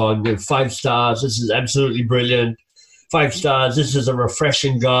Amazon. 5 stars, this is absolutely brilliant. 5 stars, this is a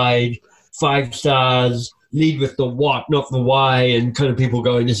refreshing guide. 5 stars, lead with the what, not the why. And kind of people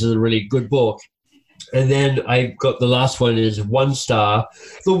going, this is a really good book. And then I got the last one is 1 star,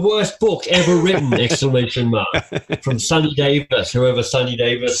 the worst book ever written, exclamation mark, from Sonny Davis, whoever Sonny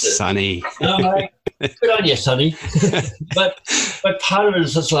Davis is. Sonny. Good on you, Sonny. but part of it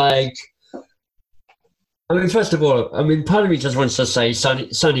is just like, first of all, part of me just wants to say,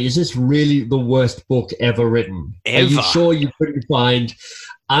 Sonny, is this really the worst book ever written? Ever? Are you sure you couldn't find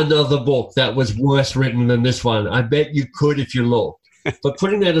another book that was worse written than this one? I bet you could if you looked. But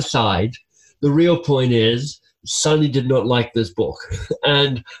putting that aside, the real point is Sonny did not like this book,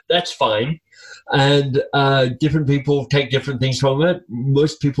 and that's fine. And different people take different things from it.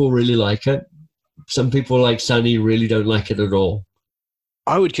 Most people really like it. Some people like Sonny really don't like it at all.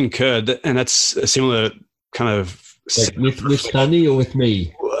 I would concur that, and that's a similar kind of like with Sunny or with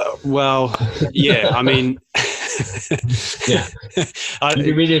me. Well, yeah. I mean, yeah.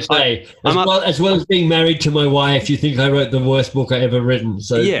 You mean to say, as well as being married to my wife, you think I wrote the worst book I ever written?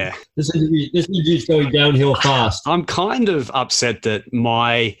 So yeah, this interview's going downhill fast. I'm kind of upset that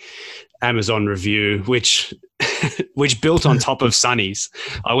my Amazon review, which built on top of Sunny's,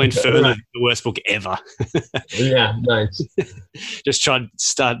 I went further than the worst book ever. Yeah, nice. Just tried to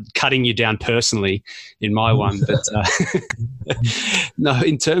start cutting you down personally in my one, but no.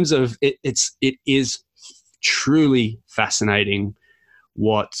 In terms of it is truly fascinating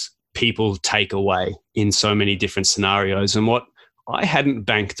what people take away in so many different scenarios, and what I hadn't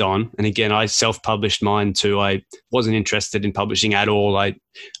banked on. And again, I self-published mine too. I wasn't interested in publishing at all. I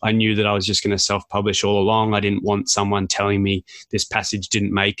knew that I was just going to self-publish all along. I didn't want someone telling me this passage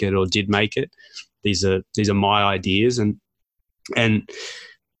didn't make it or did make it. These are my ideas. And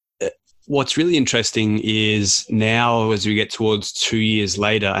what's really interesting is now, as we get towards 2 years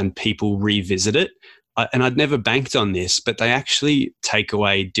later and people revisit it, and I'd never banked on this, but they actually take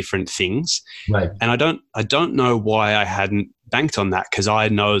away different things. Right. And I don't know why I hadn't banked on that, because I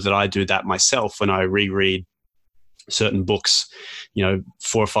know that I do that myself when I reread certain books, 4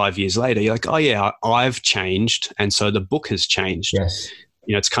 or 5 years later. You're like, oh yeah, I've changed, and so the book has changed. Yes.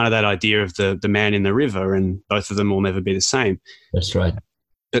 It's kind of that idea of the man in the river, and both of them will never be the same. That's right.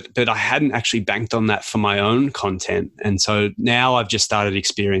 But I hadn't actually banked on that for my own content. And so now I've just started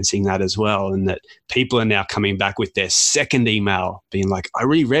experiencing that as well, and that people are now coming back with their second email being like, I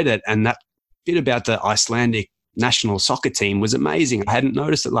reread it, and that bit about the Icelandic national soccer team was amazing. I hadn't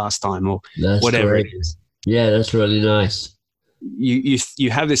noticed it last time, or that's whatever great. it is. Yeah, that's really nice.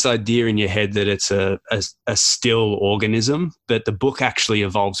 You have this idea in your head that it's a still organism, but the book actually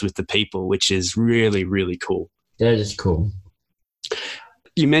evolves with the people, which is really, really cool. That is cool.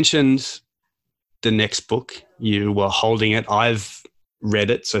 You mentioned the next book. You were holding it. I've read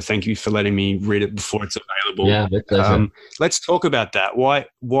it, so thank you for letting me read it before it's available. Yeah, my pleasure. Let's talk about that.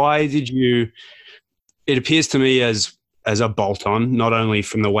 Why did you? It appears to me as a bolt-on, not only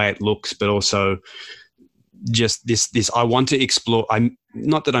from the way it looks, but also just this. I want to explore. I'm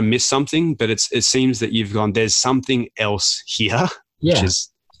not that I missed something, but it seems that you've gone. There's something else here, which is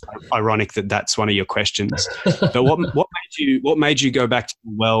ironic that that's one of your questions. But what made you go back to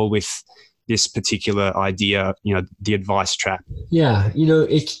the well with this particular idea, the advice trap? Yeah,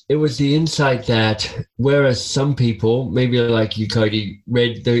 it was the insight that whereas some people, maybe like you, Cody,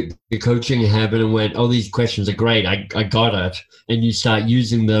 read the Coaching Habit and went, oh, these questions are great, I got it. And you start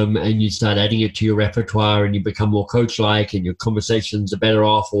using them and you start adding it to your repertoire and you become more coach-like and your conversations are better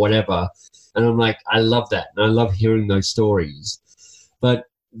off or whatever. And I'm like, I love that. And I love hearing those stories. But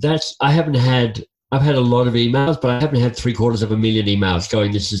I've had a lot of emails, but I haven't had 750,000 emails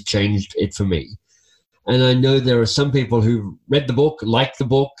going, this has changed it for me. And I know there are some people who read the book, like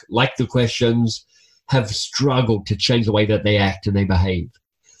the questions, have struggled to change the way that they act and they behave.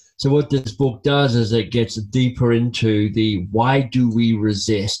 So what this book does is it gets deeper into the why do we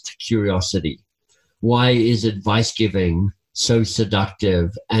resist curiosity? Why is advice giving so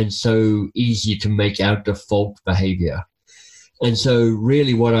seductive and so easy to make our default behavior? And so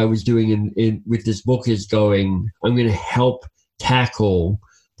really what I was doing with this book is I'm going to help tackle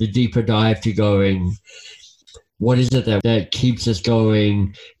the deeper dive to going, what is it that keeps us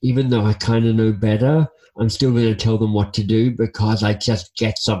going? Even though I kind of know better, I'm still going to tell them what to do because I just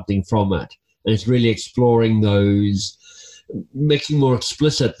get something from it. And it's really exploring those, making more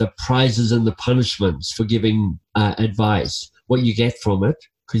explicit the prizes and the punishments for giving advice, what you get from it,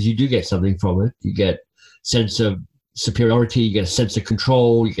 because you do get something from it. You get sense of superiority, you get a sense of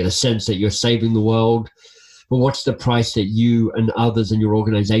control, you get a sense that you're saving the world. But what's the price that you and others in your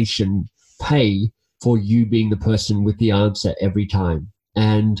organization pay for you being the person with the answer every time?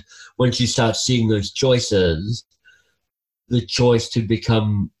 And once you start seeing those choices, the choice to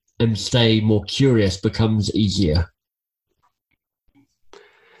become and stay more curious becomes easier.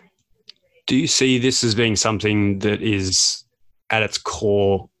 Do you see this as being something that is at its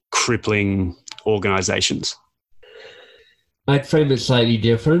core crippling organizations? I'd frame it slightly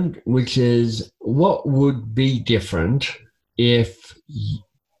different, which is what would be different if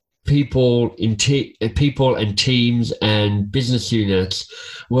people and teams and business units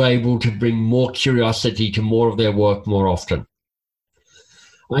were able to bring more curiosity to more of their work more often.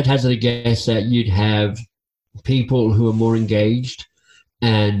 I'd hazard a guess that you'd have people who are more engaged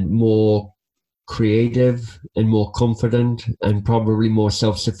and more creative and more confident and probably more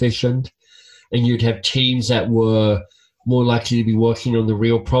self-sufficient. And you'd have teams that were more likely to be working on the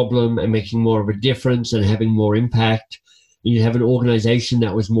real problem and making more of a difference and having more impact. You have an organization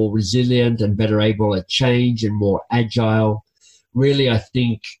that was more resilient and better able at change and more agile. Really, I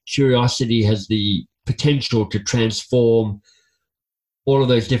think curiosity has the potential to transform all of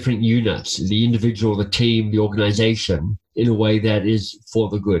those different units, the individual, the team, the organization, in a way that is for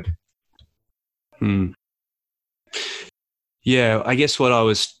the good. Yeah, I guess what I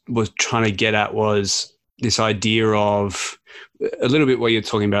was trying to get at was this idea of a little bit what you're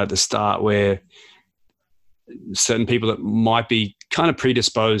talking about at the start, where certain people that might be kind of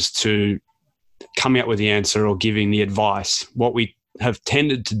predisposed to coming up with the answer or giving the advice, what we have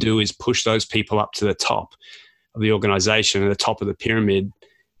tended to do is push those people up to the top of the organization, at the top of the pyramid,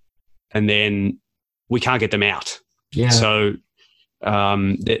 and then we can't get them out. Yeah. So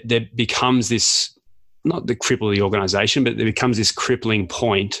there becomes this, not the cripple the organization, but there becomes this crippling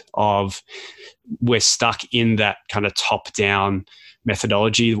point of we're stuck in that kind of top-down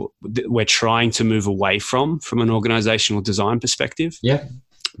methodology we're trying to move away from an organizational design perspective. Yeah.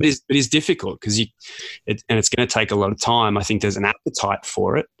 But it's difficult because and it's going to take a lot of time. I think there's an appetite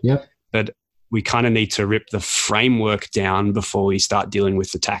for it. Yep. But we kind of need to rip the framework down before we start dealing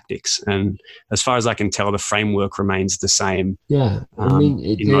with the tactics. And as far as I can tell, the framework remains the same. Yeah. I mean,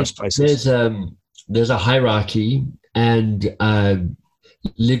 in most places. There's a hierarchy and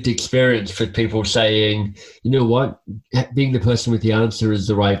lived experience for people saying, you know what, being the person with the answer is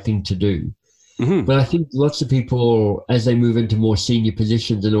the right thing to do. Mm-hmm. But I think lots of people, as they move into more senior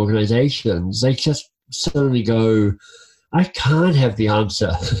positions in organizations, they just suddenly go, I can't have the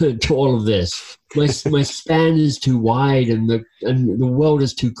answer to all of this. My span is too wide and the world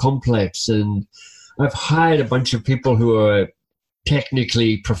is too complex. And I've hired a bunch of people who are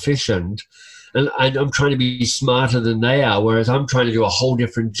technically proficient, and I'm trying to be smarter than they are, whereas I'm trying to do a whole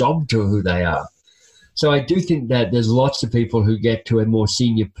different job to who they are. So I do think that there's lots of people who get to a more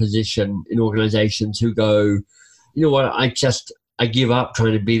senior position in organizations who go, you know what, I give up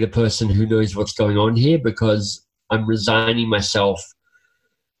trying to be the person who knows what's going on here, because I'm resigning myself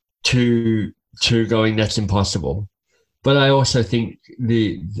to going, that's impossible. But I also think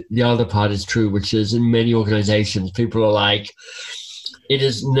the other part is true, which is in many organizations, people are like, it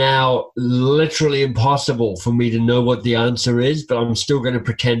is now literally impossible for me to know what the answer is, but I'm still going to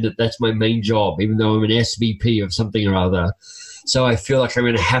pretend that that's my main job, even though I'm an SVP of something or other. So I feel like I'm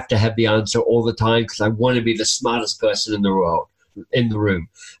going to have the answer all the time because I want to be the smartest person in the world, in the room.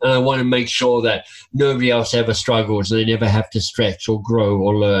 And I want to make sure that nobody else ever struggles and they never have to stretch or grow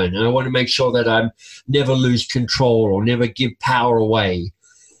or learn. And I want to make sure that I never lose control or never give power away.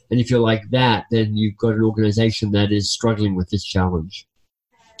 And if you're like that, then you've got an organization that is struggling with this challenge.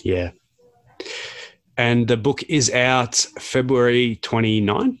 Yeah. And the book is out February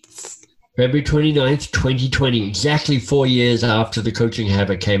 29th? February 29th, 2020, exactly 4 years after The Coaching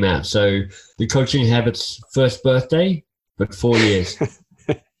Habit came out. So The Coaching Habit's first birthday, but 4 years.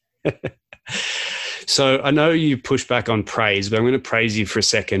 So I know you push back on praise, but I'm going to praise you for a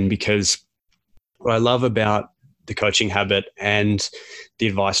second, because what I love about The Coaching Habit and The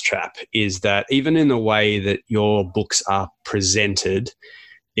Advice Trap is that even in the way that your books are presented,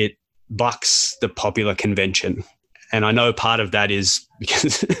 it bucks the popular convention. And I know part of that is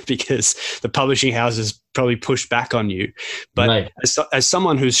because the publishing houses probably push back on you. But right. as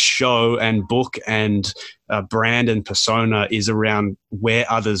someone whose show and book and brand and persona is around where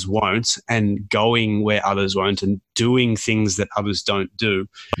others won't and going where others won't and doing things that others don't do.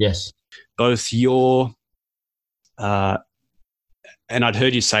 Yes. Both your and I'd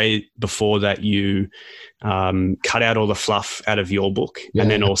heard you say before that you cut out all the fluff out of your book, and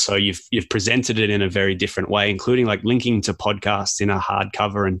then also you've presented it in a very different way, including like linking to podcasts in a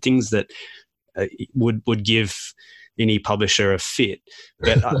hardcover and things that would give any publisher a fit.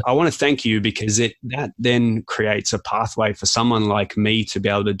 But I want to thank you, because that then creates a pathway for someone like me to be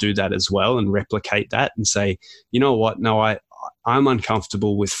able to do that as well and replicate that and say, you know what, no, I'm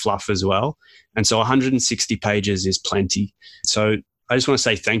uncomfortable with fluff as well. And so 160 pages is plenty. So I just want to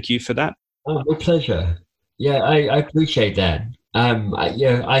say thank you for that. Oh, my pleasure. Yeah, I appreciate that.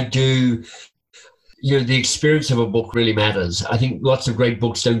 I do. You know, the experience of a book really matters. I think lots of great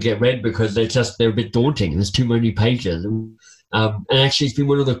books don't get read because they're a bit daunting. There's too many pages. And actually, it's been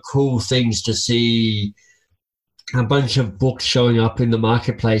one of the cool things to see a bunch of books showing up in the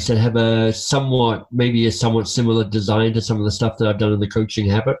marketplace that have a somewhat similar design to some of the stuff that I've done in The Coaching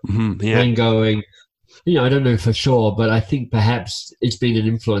Habit. Mm-hmm, yeah. And going, I don't know for sure, but I think perhaps it's been an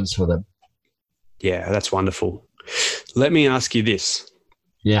influence for them. Yeah, that's wonderful. Let me ask you this.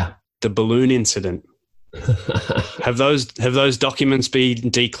 Yeah. The balloon incident. Have those documents been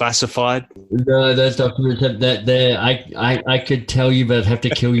declassified? No, those documents that there. I could tell you, but I'd have to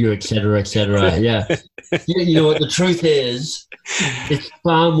kill you, etc., etc. Yeah. You know what? The truth is, it's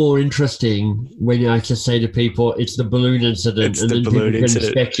far more interesting when I just say to people, "It's the balloon incident," It's and the then balloon people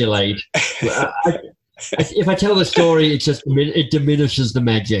incident. can speculate. If I tell the story, it diminishes the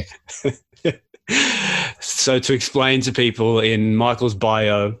magic. So to explain to people, in Michael's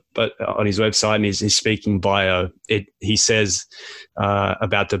bio, but on his website and his speaking bio, he says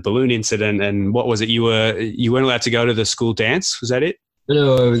about the balloon incident and what was it? You weren't allowed to go to the school dance. Was that it?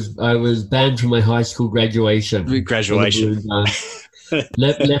 No, I was banned from my high school graduation. Graduation.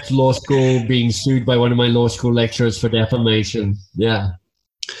 Left law school, being sued by one of my law school lecturers for defamation. Yeah,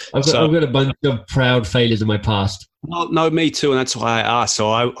 I've got a bunch of proud failures in my past. Well, no, me too, and that's why I asked.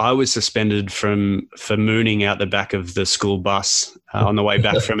 So I was suspended for mooning out the back of the school bus on the way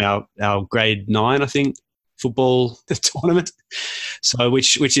back from our grade 9, I think, football tournament. So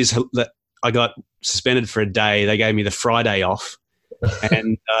which is that I got suspended for a day. They gave me the Friday off,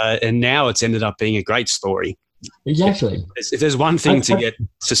 and now it's ended up being a great story. Exactly. If there's one thing to get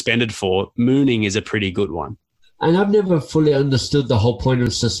suspended for, mooning is a pretty good one. And I've never fully understood the whole point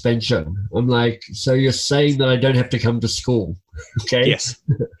of suspension. I'm like, so you're saying that I don't have to come to school? Okay. Yes.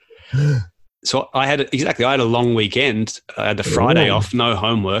 So I had a long weekend. I had the Friday off, no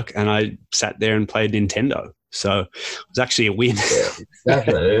homework, and I sat there and played Nintendo. So it was actually a win.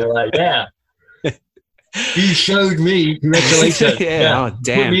 Exactly. Like, yeah. You showed me. Congratulations. Yeah. Oh,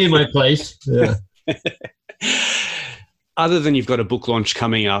 damn. Put me in my place. Yeah. Other than you've got a book launch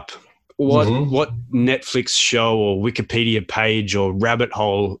coming up, what Netflix show or Wikipedia page or rabbit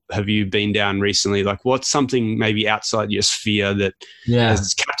hole have you been down recently? Like, what's something maybe outside your sphere that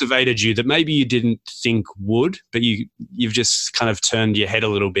has captivated you that maybe you didn't think would, but you've just kind of turned your head a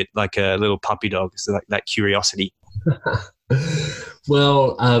little bit like a little puppy dog, so like that curiosity?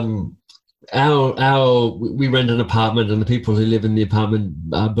 Well, we rent an apartment, and the people who live in the apartment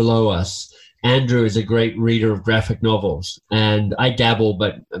below us, Andrew is a great reader of graphic novels, and I dabble,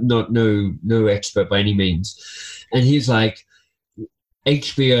 but no expert by any means. And he's like,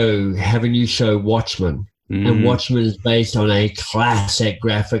 HBO have a new show, Watchmen, and Watchmen is based on a classic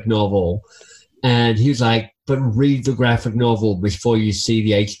graphic novel. And he was like, but read the graphic novel before you see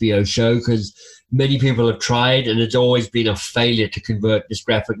the HBO show, because many people have tried, and it's always been a failure to convert this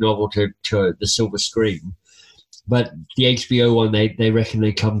graphic novel to the silver screen. But the HBO one, they reckon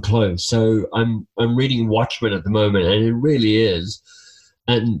they come close. So I'm reading Watchmen at the moment, and it really is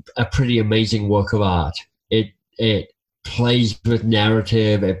a pretty amazing work of art. It plays with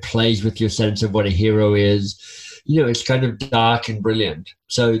narrative. It plays with your sense of what a hero is. You know, it's kind of dark and brilliant.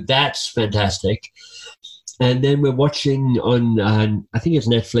 So that's fantastic. And then we're watching on, I think it's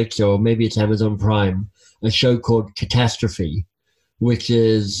Netflix or maybe it's Amazon Prime, a show called Catastrophe, which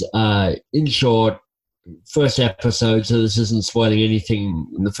is, in short, first episode, so this isn't spoiling anything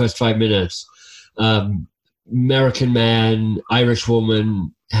in the first 5 minutes. American man, Irish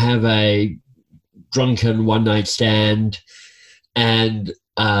woman have a drunken one-night stand and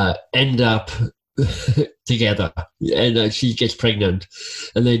end up together, and she gets pregnant,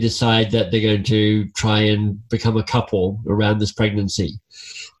 and they decide that they're going to try and become a couple around this pregnancy.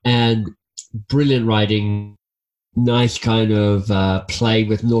 And brilliant writing, nice kind of play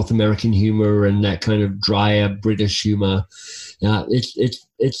with North American humor and that kind of drier British humor. It's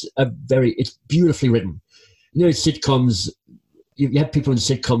beautifully written. You know, sitcoms, you have people in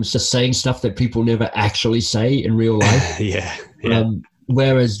sitcoms just saying stuff that people never actually say in real life. Yeah.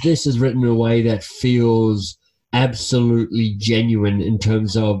 Whereas this is written in a way that feels absolutely genuine in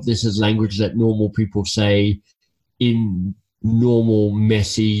terms of this is language that normal people say in normal,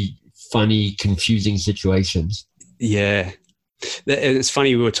 messy, funny, confusing situations. Yeah. It's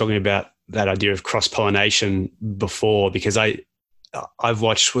funny we were talking about that idea of cross-pollination before, because I've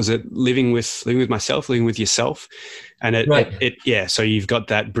watched, was it Living with Yourself? And so you've got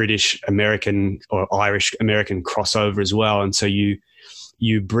that British American or Irish American crossover as well. And so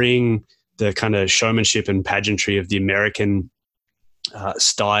you bring the kind of showmanship and pageantry of the American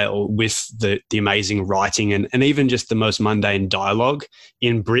style with the amazing writing and even just the most mundane dialogue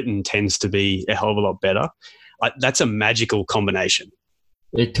in Britain tends to be a hell of a lot better. That's a magical combination.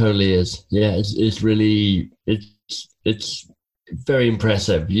 It totally is. Yeah, it's really, it's very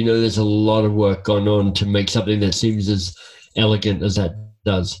impressive. You know, there's a lot of work gone on to make something that seems as elegant as that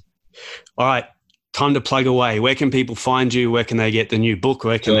does. All right. Time to plug away. Where can people find you? Where can they get the new book?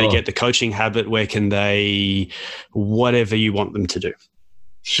 Where can they get the coaching habit? Where can they, whatever you want them to do?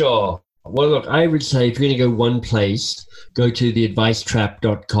 Sure. Well, look, I would say if you're going to go one place, go to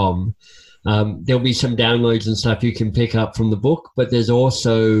theadvicetrap.com. There'll be some downloads and stuff you can pick up from the book, but there's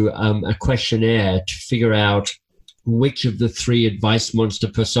also a questionnaire to figure out which of the 3 advice monster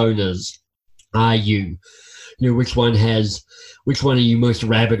personas are you. Which one are you most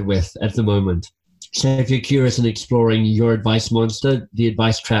rabid with at the moment? So if you're curious and exploring your advice monster,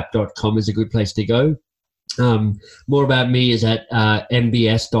 theadvicetrap.com is a good place to go. More about me is at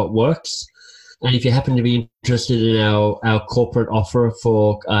mbs.works. And if you happen to be interested in our corporate offer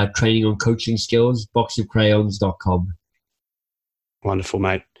for training on coaching skills, boxofcrayons.com. Wonderful,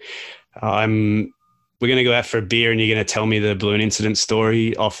 mate. We're going to go out for a beer and you're going to tell me the balloon incident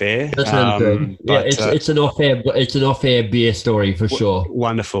story off air. That sounds good. Yeah, it's an off-air beer story for sure.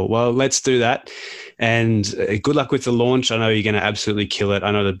 Wonderful. Well, let's do that. And good luck with the launch. I know you're going to absolutely kill it. I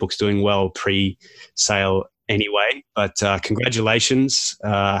know the book's doing well pre-sale anyway, but congratulations.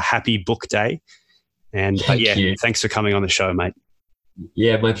 Happy book day. And Thank you. Thanks for coming on the show, mate.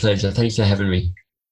 Yeah, my pleasure. Thanks for having me.